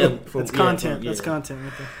bring to you. That's content. That's content.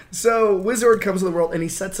 Right there. So, Wizard comes to the world, and he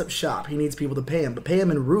sets up shop. He needs people to pay him, but pay him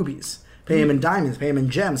in rubies. Pay him in diamonds, pay him in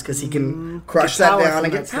gems, because he can crush Get that power down from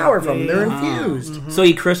and that get stuff. power from them. Yeah, They're yeah. infused. So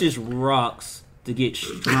he crushes rocks to get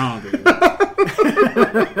stronger.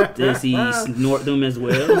 Does he snort them as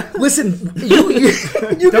well, Listen, you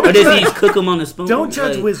or does he cook them on a spoon? Don't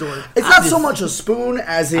judge Like, Wizard. it's not so much a spoon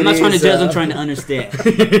as it is... I'm not trying to judge. I'm trying to understand.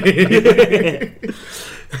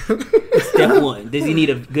 Step one: does he need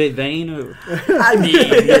a good vein? Or I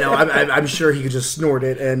mean, I'm sure he could just snort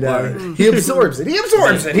it, and he absorbs it. He's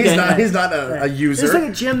Okay. not a user. There's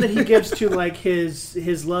like a gem that he gives to like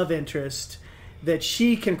his love interest that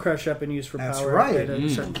she can crush up and use for That's power right. at a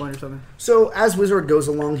certain point or something. So as Wizard goes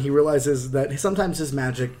along, he realizes that sometimes his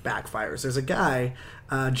magic backfires. There's a guy,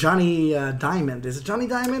 Johnny Diamond. Is it Johnny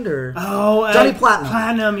Diamond or Johnny Platinum?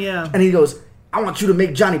 Platinum, yeah. And he goes, "I want you to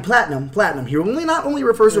make Johnny Platinum." He not only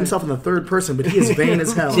refers to himself in the third person, but he is vain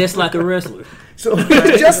as hell. just like a wrestler? So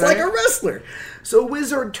just like a wrestler. So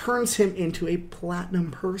Wizard turns him into a platinum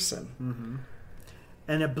person.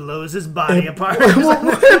 and it blows his body apart.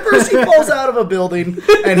 First he falls out of a building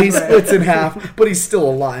and he splits in half, but he's still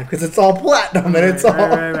alive because it's all platinum and it's all.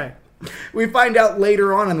 Right. We find out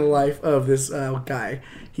later on in the life of this guy,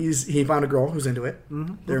 he found a girl who's into it.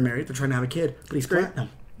 Mm-hmm. They're married. They're trying to have a kid, but he's platinum.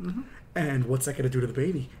 Mm-hmm. And what's that going to do to the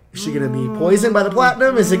baby? Is she going to be poisoned by the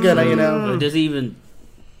platinum? Is it going to, Or does he even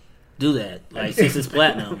do that? Like, since it's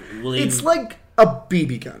platinum. It's like a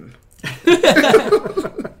BB gun.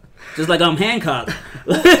 Just like I'm Hancock.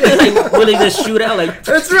 Like, will he just shoot out? Like,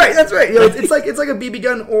 That's right. You know, it's like a BB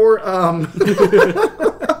gun or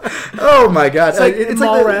oh my god! It's like it's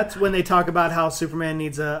Mallrats when they talk about how Superman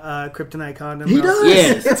needs a kryptonite condom. He does.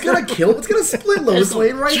 Yes. It's gonna kill. It's gonna split Lois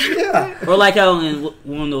Lane right. Yeah. Or like how in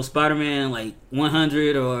one of those Spider-Man, like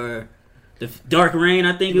 100 or the Dark Rain,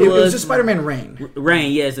 I think it was. It was just Spider-Man Rain.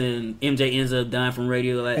 Rain, yes, and MJ ends up dying from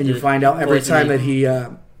radio. Like, And you find out every time that he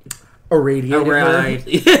irradiated arrived.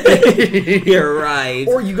 her. He arrived.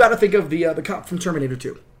 Or you got to think of the cop from Terminator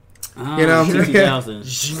 2. You know,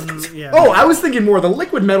 2000. Yeah. Oh, I was thinking more of the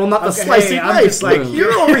liquid metal, not the slicey I'm knife. just like,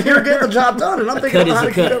 You're over here getting the job done, and I'm thinking about how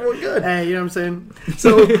to keep everyone good. Hey, you know what I'm saying?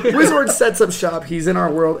 So Wizard sets up shop. He's in our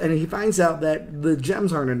world, and he finds out that the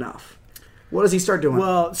gems aren't enough. What does he start doing?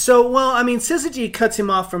 Well, I mean, Syzygy cuts him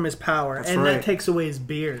off from his power, that takes away his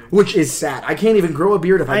beard. Which is sad. I can't even grow a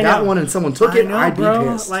beard. If I got one and someone took it, I'd be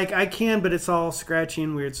pissed. Like, I can, but it's all scratchy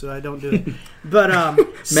and weird, so I don't do it. But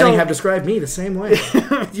many have described me the same way.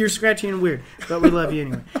 You're scratchy and weird, but we love you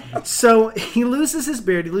anyway. So he loses his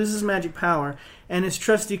beard, he loses magic power, and his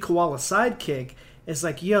trusty koala sidekick is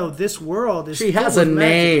like, yo, this world is She full has a of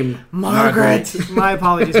magic. name. Margaret. My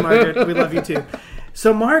apologies, Margaret. We love you too.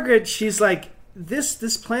 So Margaret, she's like,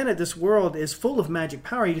 this planet, this world is full of magic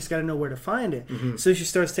power. You just got to know where to find it. Mm-hmm. So she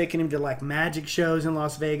starts taking him to like magic shows in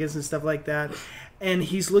Las Vegas and stuff like that. And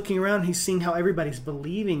he's looking around. He's seeing how everybody's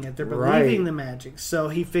believing it. They're believing the magic. So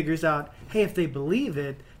he figures out, hey, if they believe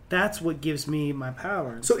it, that's what gives me my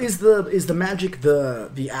power. So is the magic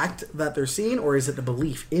the act that they're seeing, or is it the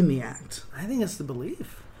belief in the act? I think it's the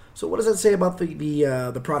belief. So what does that say about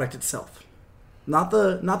the product itself? Not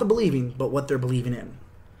the believing, but what they're believing in.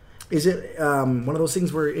 Is it one of those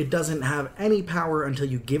things where it doesn't have any power until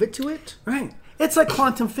you give it to it? Right. It's like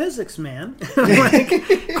quantum physics, man.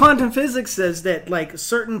 Like, quantum physics says that like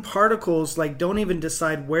certain particles like don't even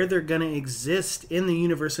decide where they're going to exist in the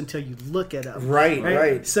universe until you look at them.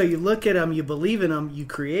 Right. So you look at them, you believe in them, you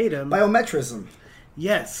create them. Biometrism.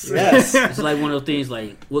 Yes. It's like one of those things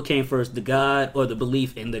like, what came first, the God or the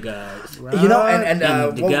belief in the gods? Right. You know, and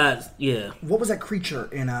the gods, yeah. What was that creature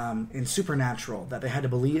in Supernatural that they had to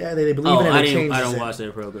believe? They believe in it. I don't watch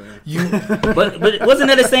that program. But wasn't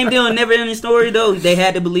that the same deal in Never Ending Story though? They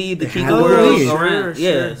had to believe the king of the world around.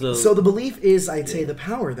 Sure. Yeah. So the belief is, I'd say, the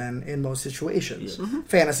power then in most situations,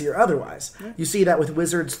 fantasy or otherwise. Yeah. You see that with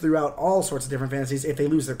wizards throughout all sorts of different fantasies. If they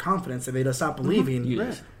lose their confidence and they just stop believing.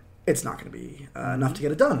 Yes. It's not going to be enough to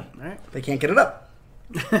get it done. Right. They can't get it up.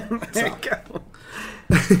 There you go.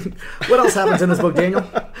 What else happens in this book, Daniel?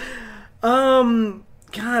 God,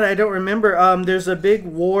 I don't remember. There's a big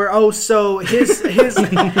war. Oh, so his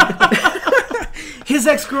his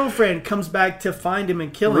ex-girlfriend comes back to find him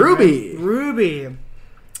and kill him. Ruby.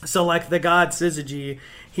 So like the god Syzygy,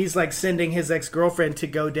 he's like sending his ex-girlfriend to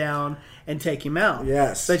go down and take him out.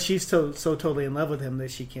 Yes. But she's so totally in love with him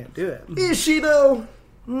that she can't do it. Is she though?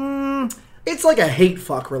 It's like a hate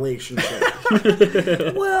fuck relationship.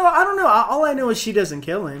 Well, I don't know. All I know is she doesn't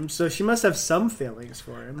kill him, so she must have some feelings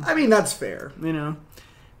for him. I mean, that's fair. You know,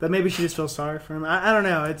 but maybe she just feels sorry for him. I don't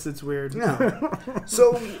know. It's weird. Yeah.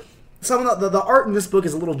 So some of the art in this book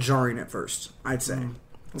is a little jarring at first, I'd say.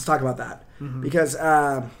 Let's talk about that because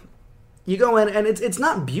you go in and it's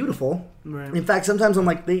not beautiful. Right. In fact, sometimes I'm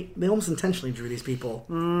like, they almost intentionally drew these people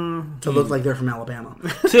to look like they're from Alabama.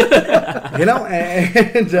 You know?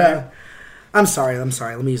 And I'm sorry.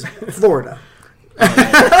 Let me use Florida.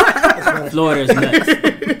 Florida's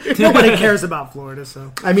nuts. Nobody cares about Florida,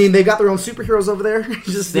 so. I mean, they got their own superheroes over there. You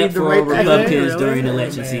just Except need to for write that. Republicans during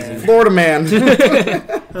election season. Florida man.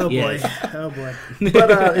 Oh boy. Yes. Oh boy.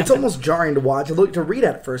 But it's almost jarring to watch. To read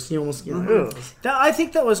at first. You almost, ugh. I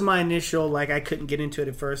think that was my initial, like, I couldn't get into it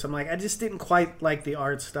at first. I'm like, I just didn't quite like the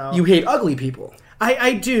art style. You hate ugly people.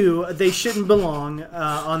 I do. They shouldn't belong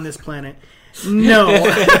on this planet. No.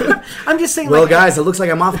 I'm just saying, well, like, guys, it looks like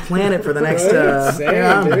I'm off planet for the next...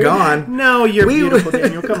 I'm gone. No, you're beautiful,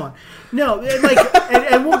 Daniel. Come on. No, like,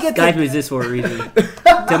 and we'll get Skype to... exists for a reason.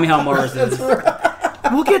 Tell me how Mars is.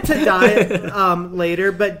 We'll get to Dye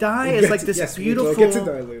later, but Dye is like this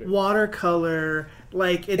beautiful watercolor.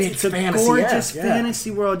 Like, it's a fantasy, gorgeous yeah.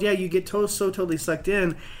 fantasy world. Yeah, you get so totally sucked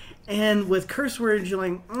in. And with curse words, you're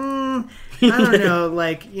like, I don't know,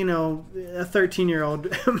 like, a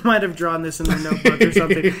 13-year-old might have drawn this in their notebook or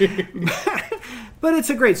something. But it's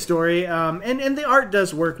a great story, and the art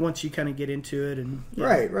does work once you kind of get into it. And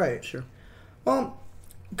Right. Sure. Well,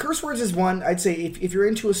 curse words is one. I'd say if you're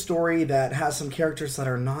into a story that has some characters that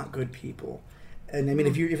are not good people, and I mean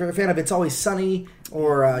if you're a fan of It's Always Sunny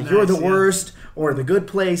or You're the Worst or The Good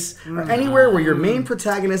Place or anywhere where your main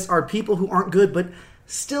protagonists are people who aren't good but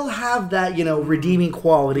still have that redeeming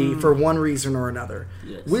quality for one reason or another.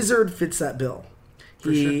 Yes. Wizard fits that bill.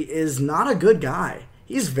 He is not a good guy.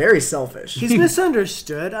 He's very selfish. He's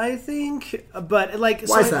misunderstood, I think. But like,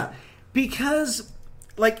 Why is that? Because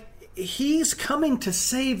he's coming to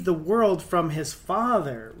save the world from his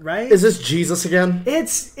father, right? Is this Jesus again?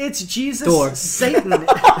 It's Jesus, Thor. Satan.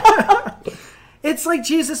 It's like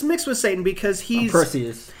Jesus mixed with Satan because he's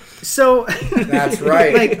Perseus. so. That's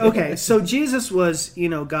right. Okay, so Jesus was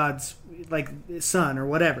God's son or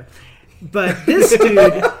whatever, but this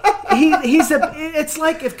dude. It's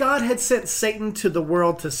like if God had sent Satan to the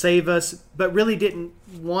world to save us, but really didn't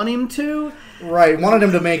want him to. Right, wanted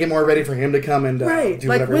him to make it more ready for him to come and do Like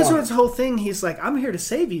whatever he Wizard's wants. whole thing, he's like, I'm here to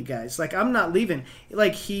save you guys. Like, I'm not leaving.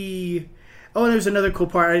 Like, Oh, and there's another cool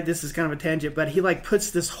part. This is kind of a tangent, but he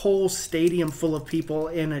puts this whole stadium full of people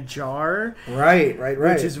in a jar. Right.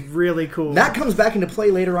 Which is really cool. That comes back into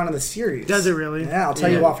play later on in the series. Does it really? Yeah, I'll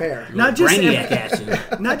tell you off air. Not just Brainiac action.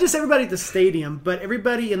 not just everybody at the stadium, but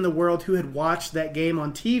everybody in the world who had watched that game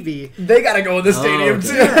on TV. They gotta go in the stadium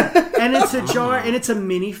okay. too. And it's a jar, and it's a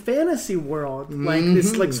mini fantasy world,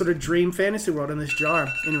 this sort of dream fantasy world in this jar.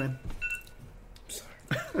 Anyway,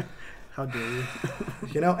 sorry. How dare you?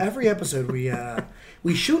 Every episode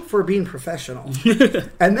we shoot for being professional,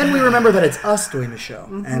 and then we remember that it's us doing the show.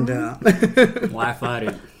 And Why fight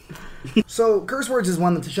it? so, Curse Words is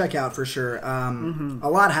one to check out for sure. A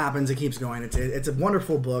lot happens; it keeps going. It's a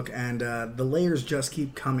wonderful book, and the layers just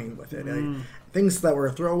keep coming with it. Things that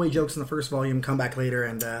were throwaway jokes in the first volume come back later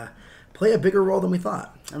and play a bigger role than we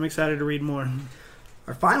thought. I'm excited to read more.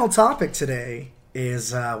 Our final topic today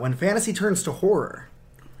is when fantasy turns to horror.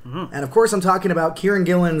 And of course, I'm talking about Kieran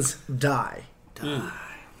Gillen's Die.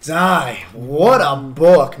 Die. What a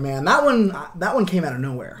book, man! That one came out of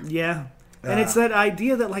nowhere. Yeah. And it's that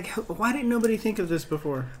idea that, why didn't nobody think of this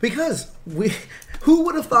before? Because who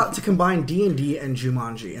would have thought to combine D&D and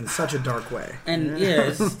Jumanji in such a dark way? And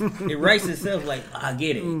it writes itself like, I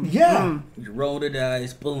get it. Yeah. You roll the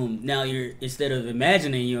dice, boom. Now instead of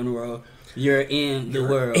imagining you're in the world, you're in the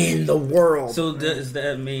world. In the world. So does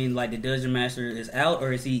that mean the Dungeon Master is out,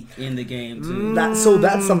 or is he in the game too? That's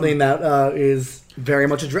something that is very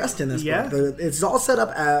much addressed in this book. It's all set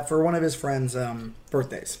up for one of his friends'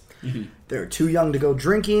 birthdays. Mm-hmm. They're too young to go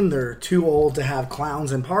drinking. They're too old to have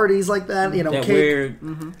clowns and parties like that. That cake. weird.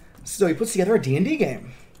 So he puts together a D&D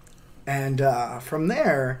game, and from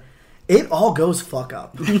there, it all goes fuck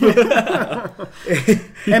up. And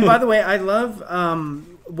by the way, I love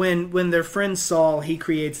when their friend Saul, he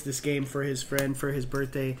creates this game for his friend for his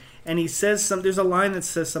birthday, and he says there's a line that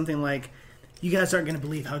says something like, "You guys aren't going to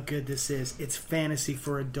believe how good this is. It's fantasy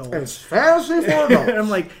for adults." It's fantasy for adults. And I'm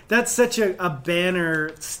like, that's such a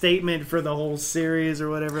banner statement for the whole series or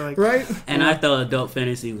whatever. Right? And I thought adult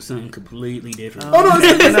fantasy was something completely different. Oh no,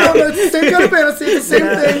 it's the same kind of fantasy. It's the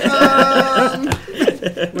same thing.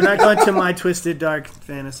 We're not going to my twisted dark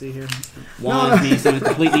fantasy here. Wands means something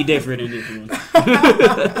completely different in this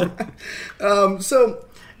one. So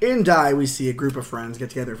in Die, we see a group of friends get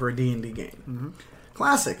together for a D&D game.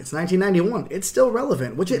 Classic. It's 1991. It's still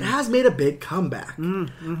relevant, which it has made a big comeback.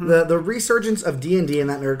 The resurgence of D&D in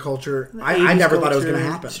that nerd culture, I never thought it was going to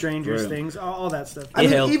happen. Stranger Things, all that stuff. I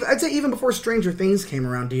mean, I'd say even before Stranger Things came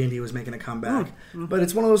around, D&D was making a comeback. But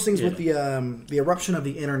it's one of those things with the eruption of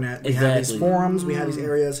the internet. We have these forums, we have these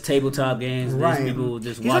areas. Tabletop games, Right. people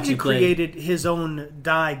just He's watch actually you play. created his own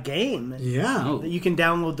Die game. Yeah. Oh. That you can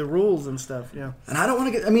download the rules and stuff. Yeah. And I don't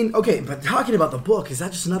want to get... I mean, okay, but talking about the book, is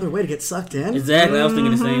that just another way to get sucked in? Exactly, I was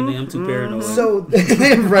thinking the same thing. I'm too paranoid. So,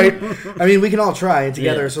 right. I mean, we can all try it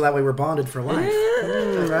together so that way we're bonded for life.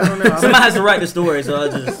 I don't know. Somebody has to write the story, so I'll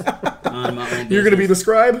just mind my own You're going to be the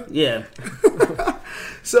scribe? Yeah.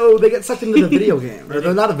 So they get sucked into the video game.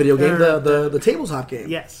 Or not a video game, the tabletop game.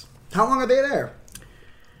 Yes. How long are they there?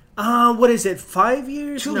 What is it? 5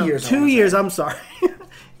 years? 2 No, years, I 2 wanna years. say. I'm sorry.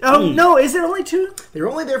 Oh no, is it only 2? They were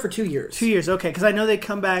only there for 2 years. 2 years, okay. Because I know they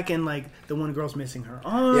come back and like the one girl's missing her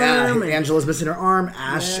arm. Yeah, and- Angela's missing her arm.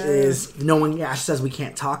 Ash is knowing. Ash says we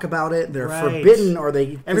can't talk about it. They're Right. forbidden, or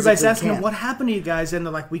they. Everybody's physically asking can't. them what happened to you guys, and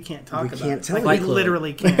they're like, "We can't talk We about can't it. tell Like, you. we Fight Club.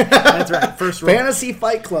 literally can't." That's right. First rule. Fantasy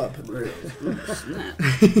Fight Club.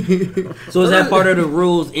 So is that part of the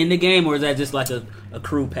rules in the game, or is that just like a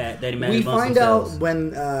crew pack that he made We amongst find themselves? out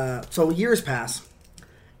when. So years pass,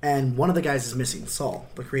 and one of the guys is missing. Saul,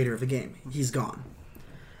 the creator of the game, he's gone.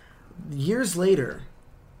 Years later,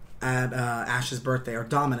 at Ash's birthday, or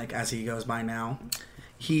Dominic as he goes by now,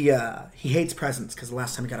 he hates presents because the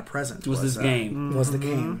last time he got a present Was this game. Was the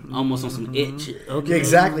game. Almost on some itch. Okay.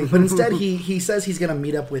 Exactly, but instead he says he's going to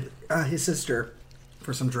meet up with his sister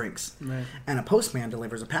for some drinks, Right. and a postman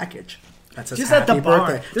delivers a package that says Just "Happy at the bar.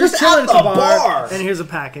 Birthday." They're Just chilling at the bar. and here's a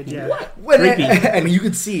package. Yeah. Creepy. And you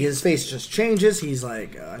could see his face just changes. He's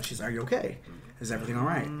like, she's, "Are you okay? Is everything all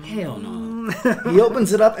right?" Hell no. He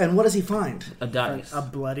opens it up, and what does he find? A dice. A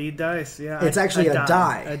bloody dice. Yeah. It's actually a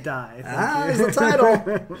die. A die. Thank Ah, you. is the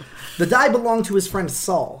title. The die belonged to his friend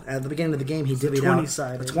Saul. At the beginning of the game, he divvied out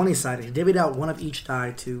 20-sided. a 20-sided. He divvied out one of each die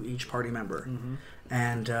to each party member,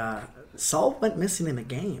 and Saul went missing in the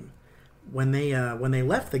game. When they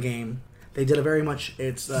left the game, they did a very much.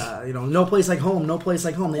 It's no place like home, no place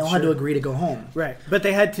like home. They all had to Sure. agree to go home. Right, but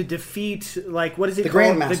they had to defeat, like, what is it The called?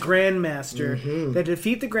 Grandmaster. The Grandmaster. They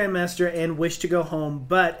defeat the Grandmaster and wish to go home,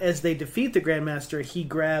 but as they defeat the Grandmaster, he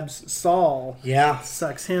grabs Saul, Yeah,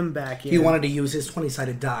 sucks him back in. he wanted to use his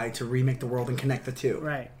 20-sided die to remake the world and connect the two.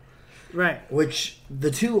 Right, right. Which the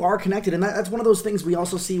two are connected, and that's one of those things we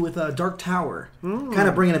also see with Dark Tower, kind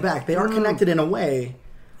of bringing it back. They are connected in a way,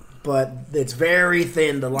 but it's very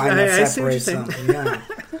thin, the line that I see what you're separates saying. them.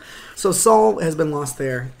 Yeah. So Saul has been lost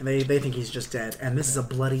there, and they think he's just dead. And this is a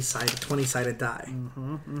bloody 20-sided die,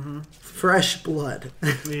 fresh blood.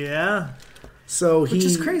 Yeah, So which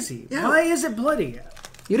is crazy. Yeah. Why is it bloody?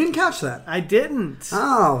 You didn't catch that. I didn't.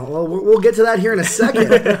 Oh, well, we'll get to that here in a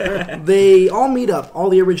second. They all meet up, all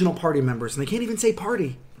the original party members, and they can't even say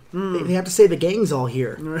party. They have to say the gang's all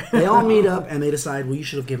here. They all meet up, and they decide, well, you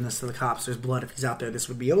should have given this to the cops. There's blood. If he's out there, this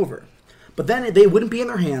would be over. But then they wouldn't be in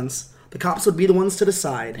their hands. The cops would be the ones to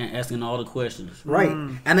decide. And asking all the questions. Right.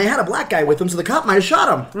 And they had a black guy with them, so the cop might have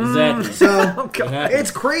shot him. Exactly. So, God.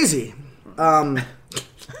 it's crazy.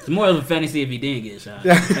 It's more of a fantasy if he didn't get shot.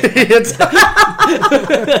 It's-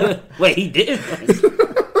 Wait, he did?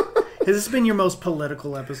 Has this been your most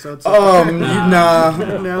political episode? So far? nah.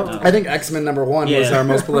 No, I think X-Men #1 was Yeah. our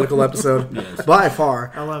most political episode. Yes. By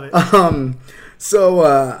far. I love it.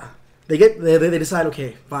 So they decide,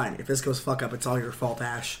 okay, fine. If this goes fuck up, it's all your fault,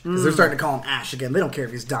 Ash. Because they're starting to call him Ash again. They don't care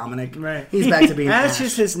if he's Dominic. Right. He's back to being Ash Ash.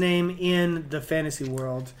 is his name in the fantasy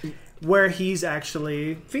world, where he's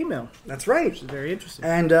actually female. That's right. Very interesting.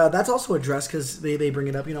 And that's also addressed because they bring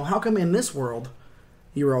it up. How come in this world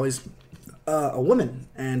you were always a woman,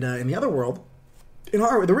 and in the other world,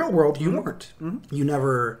 the real world, you weren't. You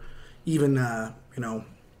never even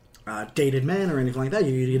dated men or anything like that.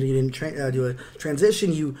 You didn't do a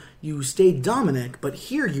transition. You stayed Dominic, but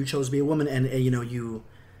here you chose to be a woman, and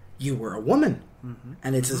you were a woman,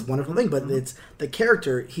 and it's this wonderful thing. But it's the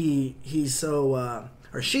character. He's so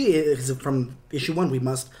or she is from issue 1. We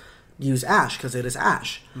must use Ash because it is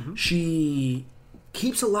Ash. She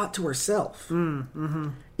keeps a lot to herself.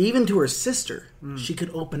 Even to her sister, she could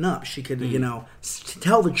open up. She could,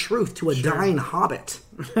 tell the truth to a dying hobbit,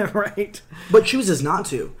 Right. but chooses not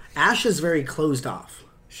to. Ash is very closed off.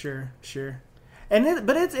 Sure. And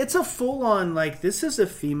it's a full on, like, this is a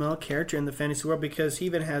female character in the fantasy world because he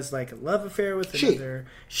even has like a love affair with another.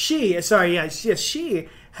 She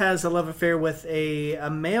has a love affair with a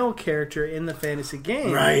male charter in the fantasy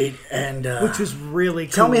game, Right, and Which was really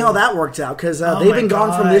cool. tell me how that worked out because they've my been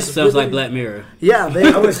gone from God. this. Sounds like Black Mirror. Yeah,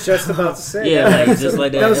 I was just about to say. Yeah, like, just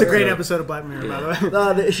like that. That was a great episode of Black Mirror,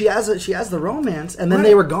 by the way. she has the romance, and then Right.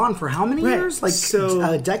 they were gone for how many Right. years? Like So-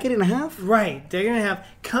 a decade and a half. Right, they're gonna have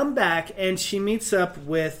come back, and she meets up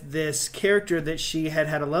with this character that she had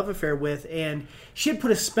a love affair with, and she had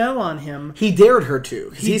put a spell on him. He dared her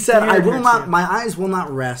to. He said, "I dared will her not. to. My eyes will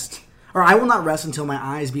not rest, or I will not rest until my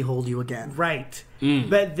eyes behold you again." Right,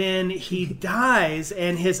 but then he dies,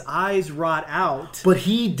 and his eyes rot out. But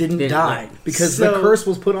he didn't die because the So- curse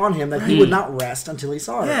was put on him that he would not rest until he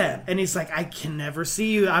saw her. Yeah, and he's like, "I can never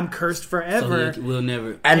see you. I'm cursed forever." So we'll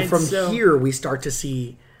never. And And from so- here, we start to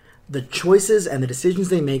see the choices and the decisions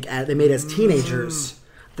they made as teenagers.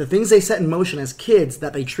 The things they set in motion as kids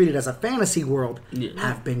that they treated as a fantasy world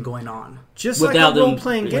have been going on Just Without like a them- role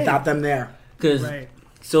playing game. without them there. Because Right.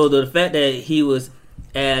 so the fact that he was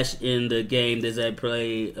Ash in the game, does that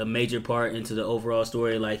play a major part into the overall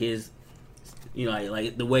story? Like his,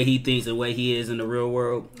 like the way he thinks, the way he is in the real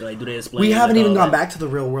world. Like, do they explain? We haven't even gone that? back to the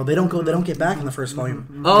real world. They don't go. They don't get back in the first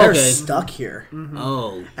volume. Oh, They're okay. stuck here.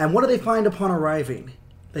 Oh, And what do they find upon arriving?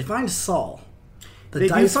 They find Saul. The They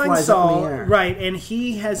do dice find flies up in Saul, the air. right, and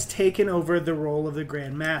he has taken over the role of the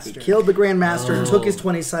Grand Master. Killed the Grand Master, Oh. took his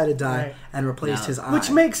 20-sided die, Right. and replaced Now- his eye. Which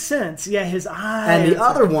makes sense. Yeah, his eye. and the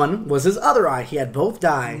other one was his other eye. He had both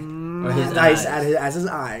die, or his dice eyes. as his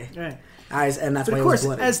eye. Right. Eyes, and that's But why of he was course,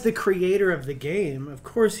 bloody. as the creator of the game, of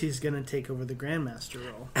course he's going to take over the Grandmaster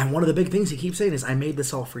role. And one of the big things he keeps saying is, "I made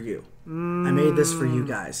this all for you. I made this for you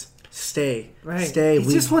guys. Stay, Right. stay."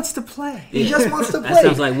 He just wants to play. He just wants to play. That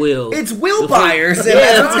sounds like Will. It's Will The Byers, and Yeah,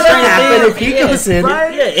 that's that's what's the gonna same happen thing. if he Yeah. goes in.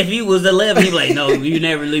 Right? Yeah, if he was 11, he'd be like, "No, you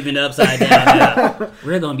never leaving the upside down. Now.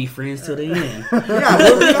 We're gonna be friends till the end." Yeah,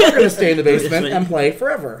 we're not going to stay in the basement and play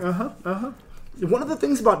forever. Uh-huh. One of the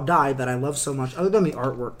things about Die that I love so much, other than the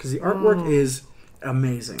artwork, because the artwork is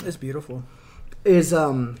amazing, It's beautiful. is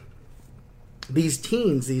these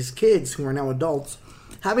teens, these kids who are now adults,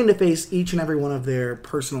 having to face each and every one of their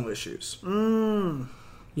personal issues.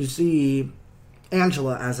 You see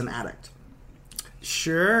Angela as an addict.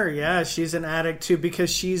 Sure, yeah, she's an addict too because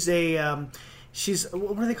she's a she's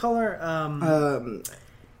what do they call her?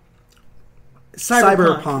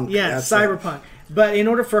 Cyberpunk, Yeah, that's cyberpunk. But in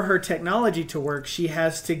order for her technology to work, she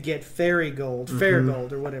has to get fairy gold, fair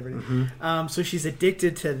gold, or whatever. It is. So she's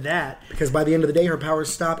addicted to that. Because by the end of the day, her powers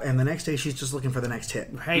stop, and the next day she's just looking for the next hit.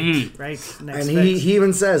 Right, right. Next And fix. he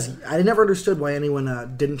even says, "I never understood why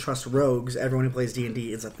anyone didn't trust rogues. Everyone who plays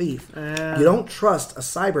D&D is a thief. You don't trust a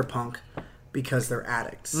cyberpunk because they're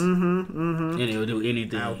addicts. And he'll do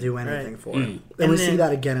anything. I'll do anything Right. for it." And And we see then-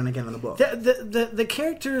 that again and again in the book. The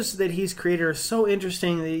characters that he's created are so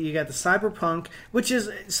interesting. You got the cyberpunk, which is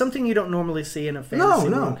something you don't normally see in a fantasy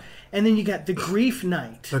No. world. And then you got the Grief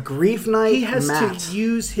Knight. The Grief Knight, He has Matt. to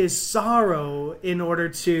use his sorrow in order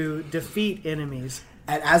to defeat enemies.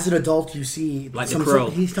 And as an adult, you see Like the Crow.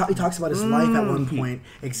 he talks about his life at one point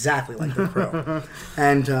exactly like the Crow,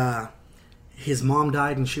 and his mom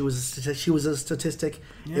died, and she was a statistic.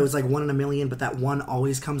 It was like 1 in a million, but that one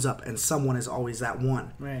always comes up, and someone is always that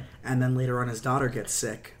one. Right. And then later on, his daughter gets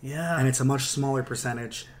sick. Yeah. And it's a much smaller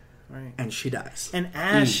percentage, Right. and she dies. And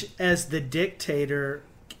Ash, as the dictator,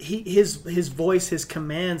 his voice, his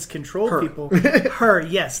commands control Her. people. Her,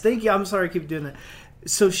 yes. Thank you. I'm sorry I keep doing that.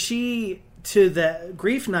 So she, to the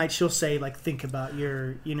Grief Knight, she'll say, like, think about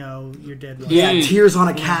your dead wife. Yeah, tears on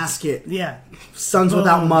a casket, Yeah. sons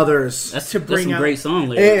without mothers. That's, To that's bring some out- great song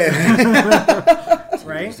lyrics. Yeah.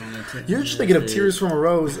 Right? You're just thinking of Tears from a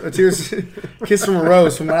Rose, Kiss from a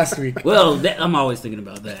Rose from last week. Well, I'm always thinking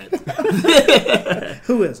about that.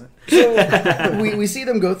 Who isn't? we see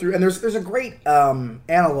them go through, and there's a great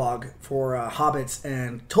analog for hobbits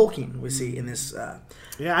and Tolkien. We see in this.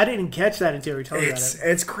 Yeah, I didn't catch that until we told about it.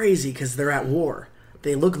 It's crazy because they're at war.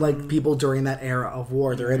 They look like people during that era of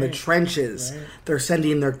war. They're in the trenches. Right. They're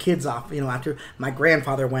sending their kids off. After my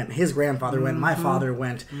grandfather went, his grandfather went, my father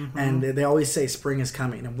went, and they always say spring is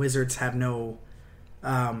coming, and wizards have no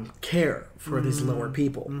care for these lower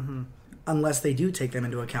people unless they do take them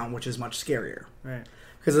into account, which is much scarier. Right.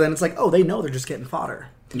 Because then it's like, oh, they know they're just getting fodder.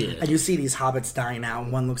 Yeah. And you see these hobbits dying out,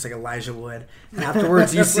 and one looks like Elijah Wood. And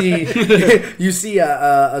afterwards, you see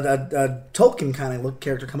a Tolkien kind of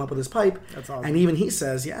character come up with his pipe. That's awesome. And even he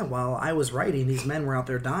says, yeah, while I was writing, these men were out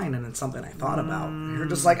there dying, and it's something I thought about. And you're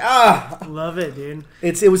just like, Love it, dude.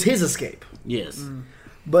 it was his escape. Yes.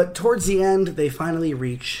 But towards the end, they finally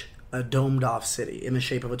reach a domed-off city in the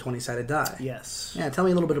shape of a 20-sided die. Yes. Yeah, tell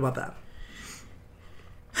me a little bit about that.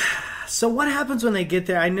 So what happens when they get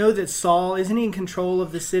there? I know that Saul, isn't he in control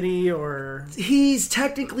of the city or... He's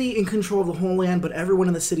technically in control of the whole land, but everyone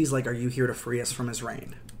in the city's like, are you here to free us from his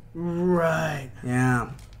reign? Right.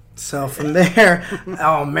 Yeah. So from there,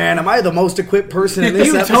 oh man, am I the most equipped person in this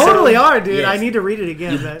You episode? totally are, dude. Yes. I need to read it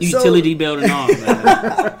again. But... Utility belt and all.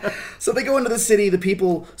 Man. So they go into the city, the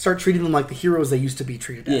people start treating them like the heroes they used to be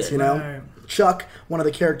treated as, Yeah. Right. Chuck, one of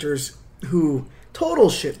the characters who, total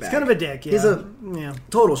shitbag. He's kind of a dick, yeah. He's a Yeah.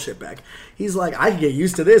 total shitbag. He's like, I can get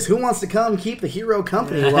used to this. Who wants to come keep the hero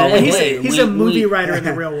company? Yeah. Well, Hey, He's, Wait, he's a wink, movie wink. writer in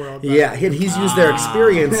the real world. but- yeah, he's used their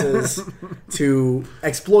experiences to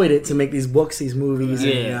exploit it to make these books, these movies, and,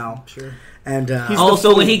 Yeah. Sure. And He's Oh, the so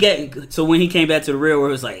when fool. he came back to the real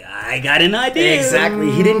world, it's like, I got an idea.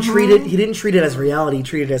 exactly, he didn't treat it. He didn't treat it as reality. He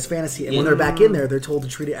treated it as fantasy. And when they're back in there, they're told to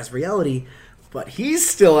treat it as reality. but he's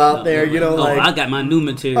still out there, you know, like... I got my new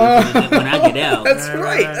material when I get out. That's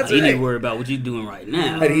right, that's You need right. to worry about what you're doing right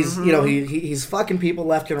now. And he's, you know, he's fucking people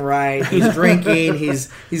left and right. He's drinking.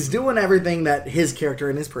 he's doing everything that his character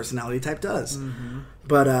and his personality type does.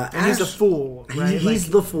 But And he's a fool. Right? He's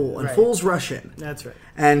the fool, and right. fools rush in. That's right.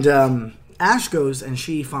 And Ash goes and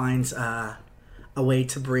she finds a way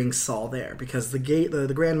to bring Saul there because the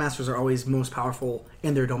Grandmasters are always most powerful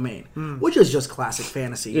in their domain, which is just classic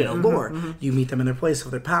fantasy, you know, lore. You meet them in their place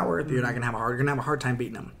with their power. You're not gonna have a hard time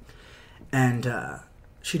beating them. And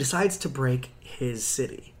she decides to break his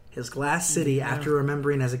city, his glass city, after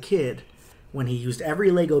remembering as a kid when he used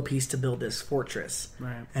every Lego piece to build this fortress.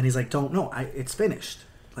 Right. And he's like, it's finished.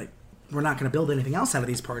 Like, we're not going to build anything else out of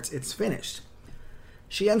these parts. It's finished.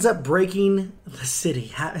 She ends up breaking the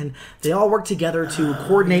city, and they all work together to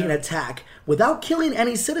coordinate an attack without killing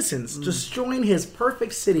any citizens, destroying his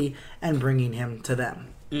perfect city and bringing him to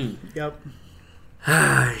them. Yep.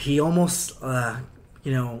 He almost,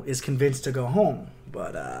 is convinced to go home,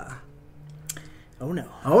 but Oh no.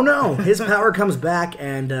 oh no, his power comes back,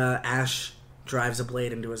 and Ash drives a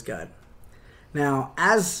blade into his gut. Now,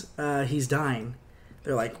 as he's dying,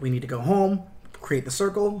 they're like, we need to go home, create the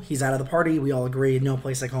circle. He's out of the party. We all agree, no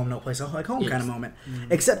place like home, no place like home kind of moment.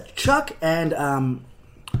 Except Chuck and,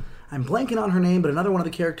 I'm blanking on her name, but another one of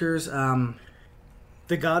the characters,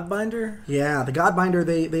 The Godbinder? yeah, the Godbinder,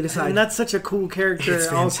 they decide... And that's such a cool character it's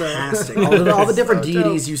also. fantastic. all the different So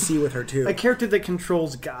deities dope. you see with her, too. A character that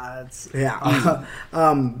controls gods. Yeah.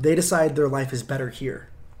 They decide their life is better here.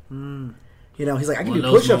 You know, he's like, I can One do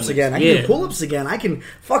of those push-ups moments. again. I can Yeah. do pull-ups again. I can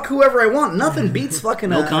fuck whoever I want. Nothing beats fucking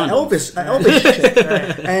No condoms. Elvis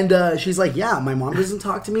shit. And she's like, yeah, my mom doesn't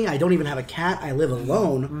talk to me. I don't even have a cat. I live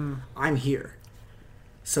alone. I'm here.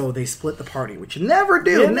 So they split the party, which you never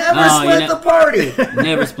do. Yeah. Never No, you split the party.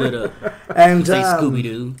 Never split up. And Say Scooby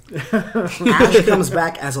Doo. Ash comes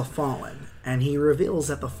back as a fallen, and he reveals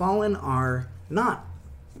that the fallen are not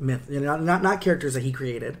not characters that he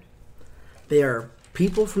created. They are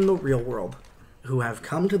people from the real world who have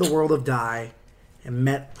come to the world of Die and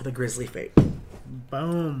met with a grisly fate.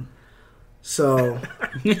 Boom. So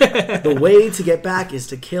the way to get back is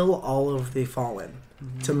to kill all of the fallen,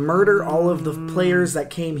 to murder all of the players that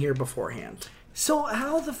came here beforehand. So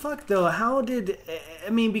how the fuck though? How did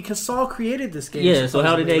because Saul created this game? Yeah, so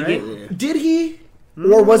how did they supposedly, get right? there? Did he?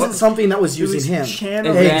 Or was it something that was It was using him?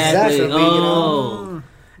 channeled. Exactly. You know? Oh.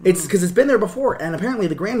 It's because it's been there before, and apparently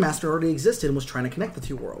the Grandmaster already existed and was trying to connect the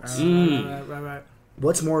two worlds. Right.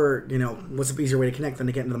 What's more, what's an easier way to connect than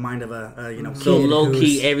to get into the mind of a So kid low who's-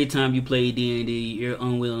 key, every time you play D&D, you're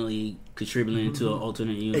unwillingly contributing to an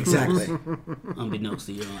alternate universe. Exactly. Unbeknownst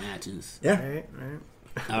to your own actions. Yeah. Right.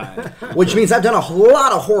 All right. Which means I've done a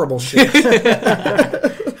lot of horrible shit.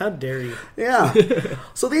 How dare you? Yeah.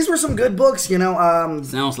 So these were some good books,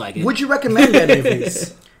 Sounds like it. Would you recommend any of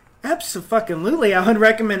these? Absolutely, I would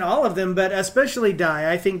recommend all of them, but especially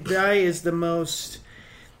Die. I think Die is the most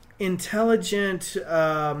intelligent,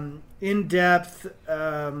 in-depth.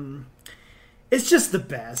 It's just the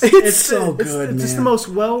best. It's so good, It's just the man. most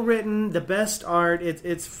well-written, the best art.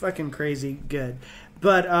 It's fucking crazy good.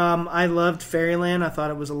 But I loved Fairyland. I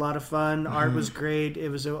thought it was a lot of fun. Art was great. It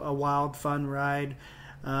was a wild, fun ride.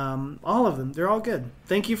 All of them. They're all good.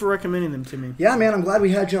 Thank you for recommending them to me. Yeah, man, I'm glad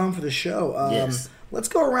we had you on for the show. Yes. Let's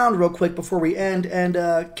go around real quick before we end. And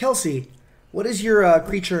Kelsey, what is your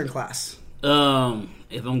creature in class?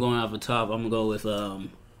 If I'm going off the top, I'm gonna go with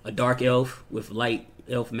a dark elf with light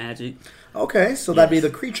elf magic. Okay, so that'd be Yes. the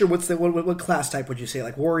creature. What class type would you say?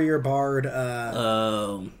 Like warrior, bard,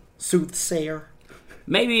 soothsayer?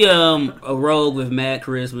 Maybe a rogue with mad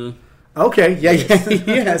charisma. Okay, yeah,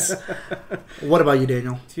 yes. What about you,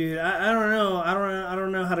 Daniel? Dude, I don't know. I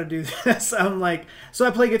don't know how to do this. So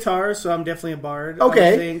I play guitar, so I'm definitely a bard. I Okay.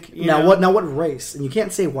 would think, you now know. what race? And you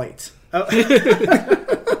can't say white.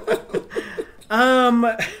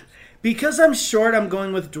 Because I'm short, I'm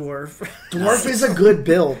going with dwarf. Dwarf is a good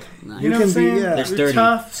build. Nice. You know what I'm saying? They're You're sturdy.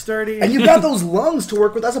 tough, sturdy. And you got those lungs to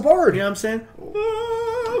work with as a bard. You know what I'm saying?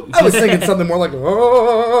 I was thinking something more like,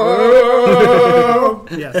 oh,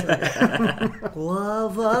 Yes.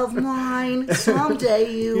 love of mine,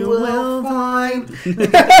 someday you will find.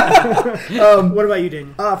 What about you,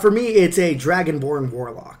 Daniel? For me, it's a dragonborn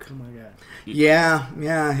warlock. Oh my god.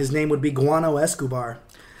 Yeah, his name would be Guano Escobar.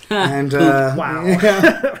 And, Wow.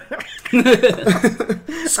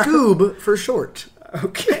 Scoob for short.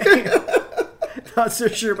 Okay. Not so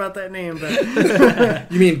sure about that name,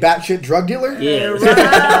 but You mean batshit drug dealer? Yeah.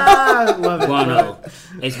 love it. Guano.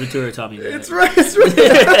 Ace Ventura taught me that. It's right. It's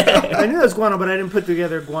right. I knew it was guano, but I didn't put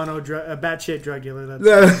together guano, batshit drug dealer.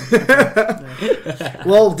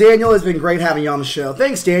 Well, Daniel, it's been great having you on the show.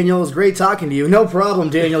 Thanks, Daniel. It was great talking to you. No problem,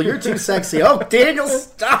 Daniel. You're too sexy. Oh, Daniel,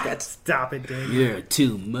 stop it. Stop it, Dave. You're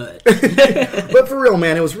too much. But for real,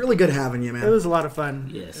 man, it was really good having you, man. It was a lot of fun.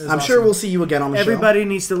 Yes. It was I'm awesome. sure we'll see you again on the show. Everybody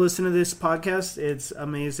needs to listen to this podcast. It's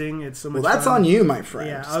amazing. It's so much Well, that's fun. on you, my friend.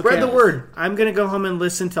 Yeah, Spread okay. the word. I'm going to go home and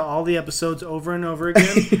listen to all the episodes over and over again.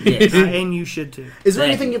 Yes. And you should too. Is there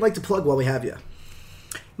Thank anything you. you'd like to plug while we have you?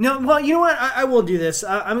 No, well, you know what? I will do this.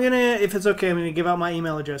 I'm going to, if it's okay, I'm going to give out my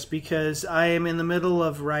email address because I am in the middle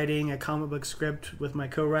of writing a comic book script with my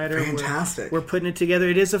co-writer. Fantastic. We're putting it together.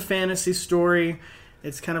 It is a fantasy story.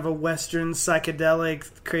 It's kind of a Western,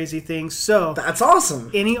 psychedelic, crazy thing. So That's awesome.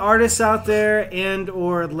 any artists out there and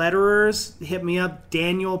or letterers, hit me up,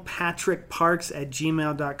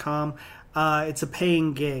 danielpatrickparks@gmail.com. It's a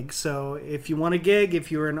paying gig. So if you want a gig,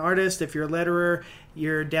 if you're an artist, if you're a letterer,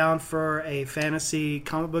 you're down for a fantasy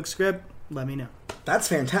comic book script, let me know. That's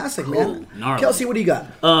fantastic, man. Gnarly. Kelsey, what do you got?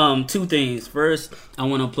 Two things. First, I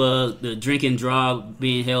want to plug the Drink and Draw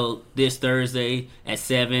being held this Thursday at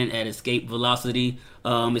 7 at Escape Velocity.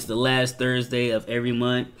 It's the last Thursday of every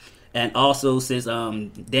month. And also, since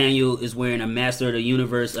Daniel is wearing a Master of the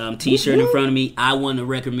Universe t-shirt in front of me, I want to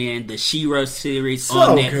recommend the She-Ra series So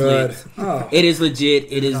on Netflix. good. Oh. It is legit.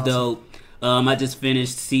 It is awesome. dope. I just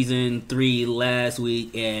finished season 3 last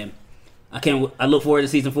week, and I look forward to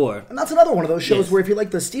season 4. And that's another one of those shows Yes. where if you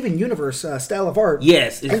like the Steven Universe style of art.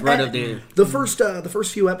 Yes, it's and- right and up there. The first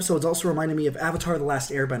few episodes also reminded me of Avatar: The Last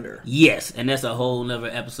Airbender. Yes, and that's a whole nother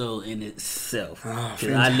episode in itself. 'Cause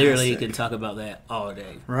I literally fantastic. can talk about that all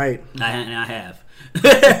day. Right. And I have.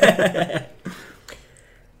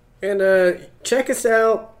 And check us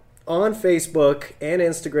out on Facebook and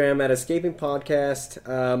Instagram at Escaping Podcast.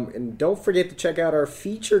 And don't forget to check out our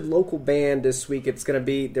featured local band this week.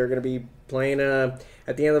 They're gonna be playing at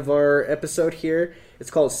the end of our episode here. It's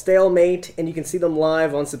called Stalemate, and you can see them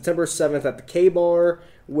live on September 7th at the K-Bar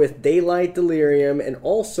with Daylight Delirium, and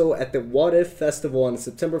also at the What If Festival on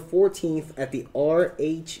September 14th at the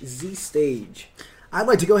RHZ stage. I'd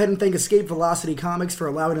like to go ahead and thank Escape Velocity Comics for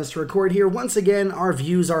allowing us to record here. Once again, our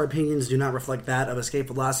views, our opinions do not reflect that of Escape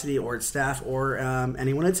Velocity or its staff or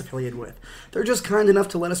anyone it's affiliated with. They're just kind enough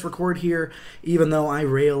to let us record here, even though I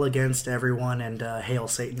rail against everyone and hail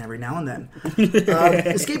Satan every now and then.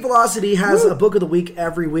 Escape Velocity has a book of the week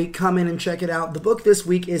every week. Come in and check it out. The book this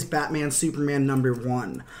week is Batman Superman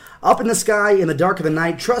 #1. Up in the sky, in the dark of the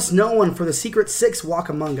night, trust no one, for the secret six walk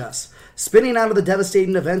among us. Spinning out of the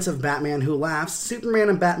devastating events of Batman Who Laughs, Superman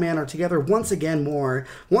and Batman are together once more,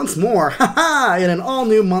 haha, in an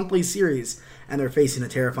all-new monthly series. And they're facing a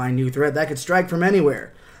terrifying new threat that could strike from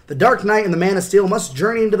anywhere. The Dark Knight and the Man of Steel must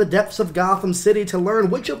journey into the depths of Gotham City to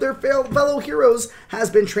learn which of their fellow heroes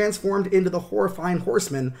has been transformed into the horrifying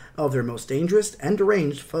horseman of their most dangerous and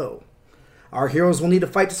deranged foe. Our heroes will need to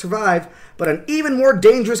fight to survive, but an even more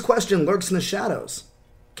dangerous question lurks in the shadows.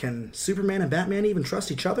 Can Superman and Batman even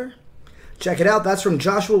trust each other? Check it out, that's from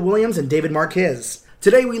Joshua Williams and David Marquez.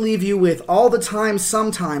 Today we leave you with All the Time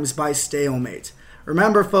Sometimes by Stalemate.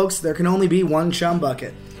 Remember, folks, there can only be one chum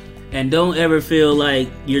bucket. And don't ever feel like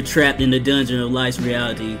you're trapped in the dungeon of life's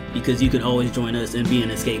reality, because you can always join us and be an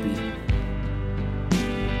escapee.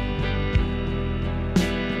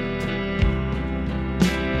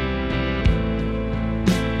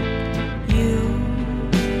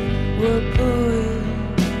 Were put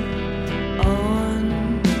on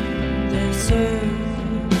this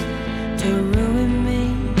earth to ruin me,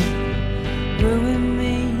 ruin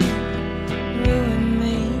me, ruin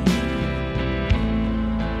me.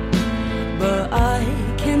 But I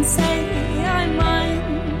can say I'm mine,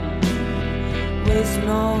 wasting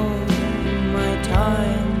all my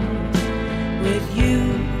time with you,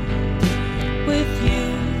 with you,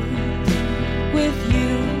 with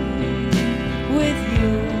you, with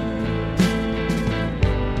you.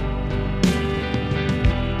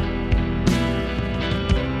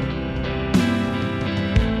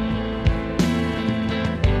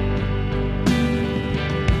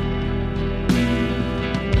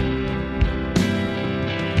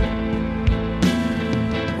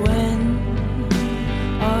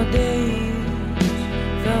 Our days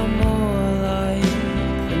felt more like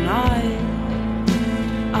the night.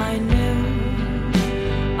 I knew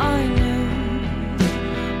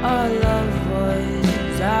our love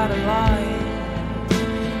was out of line.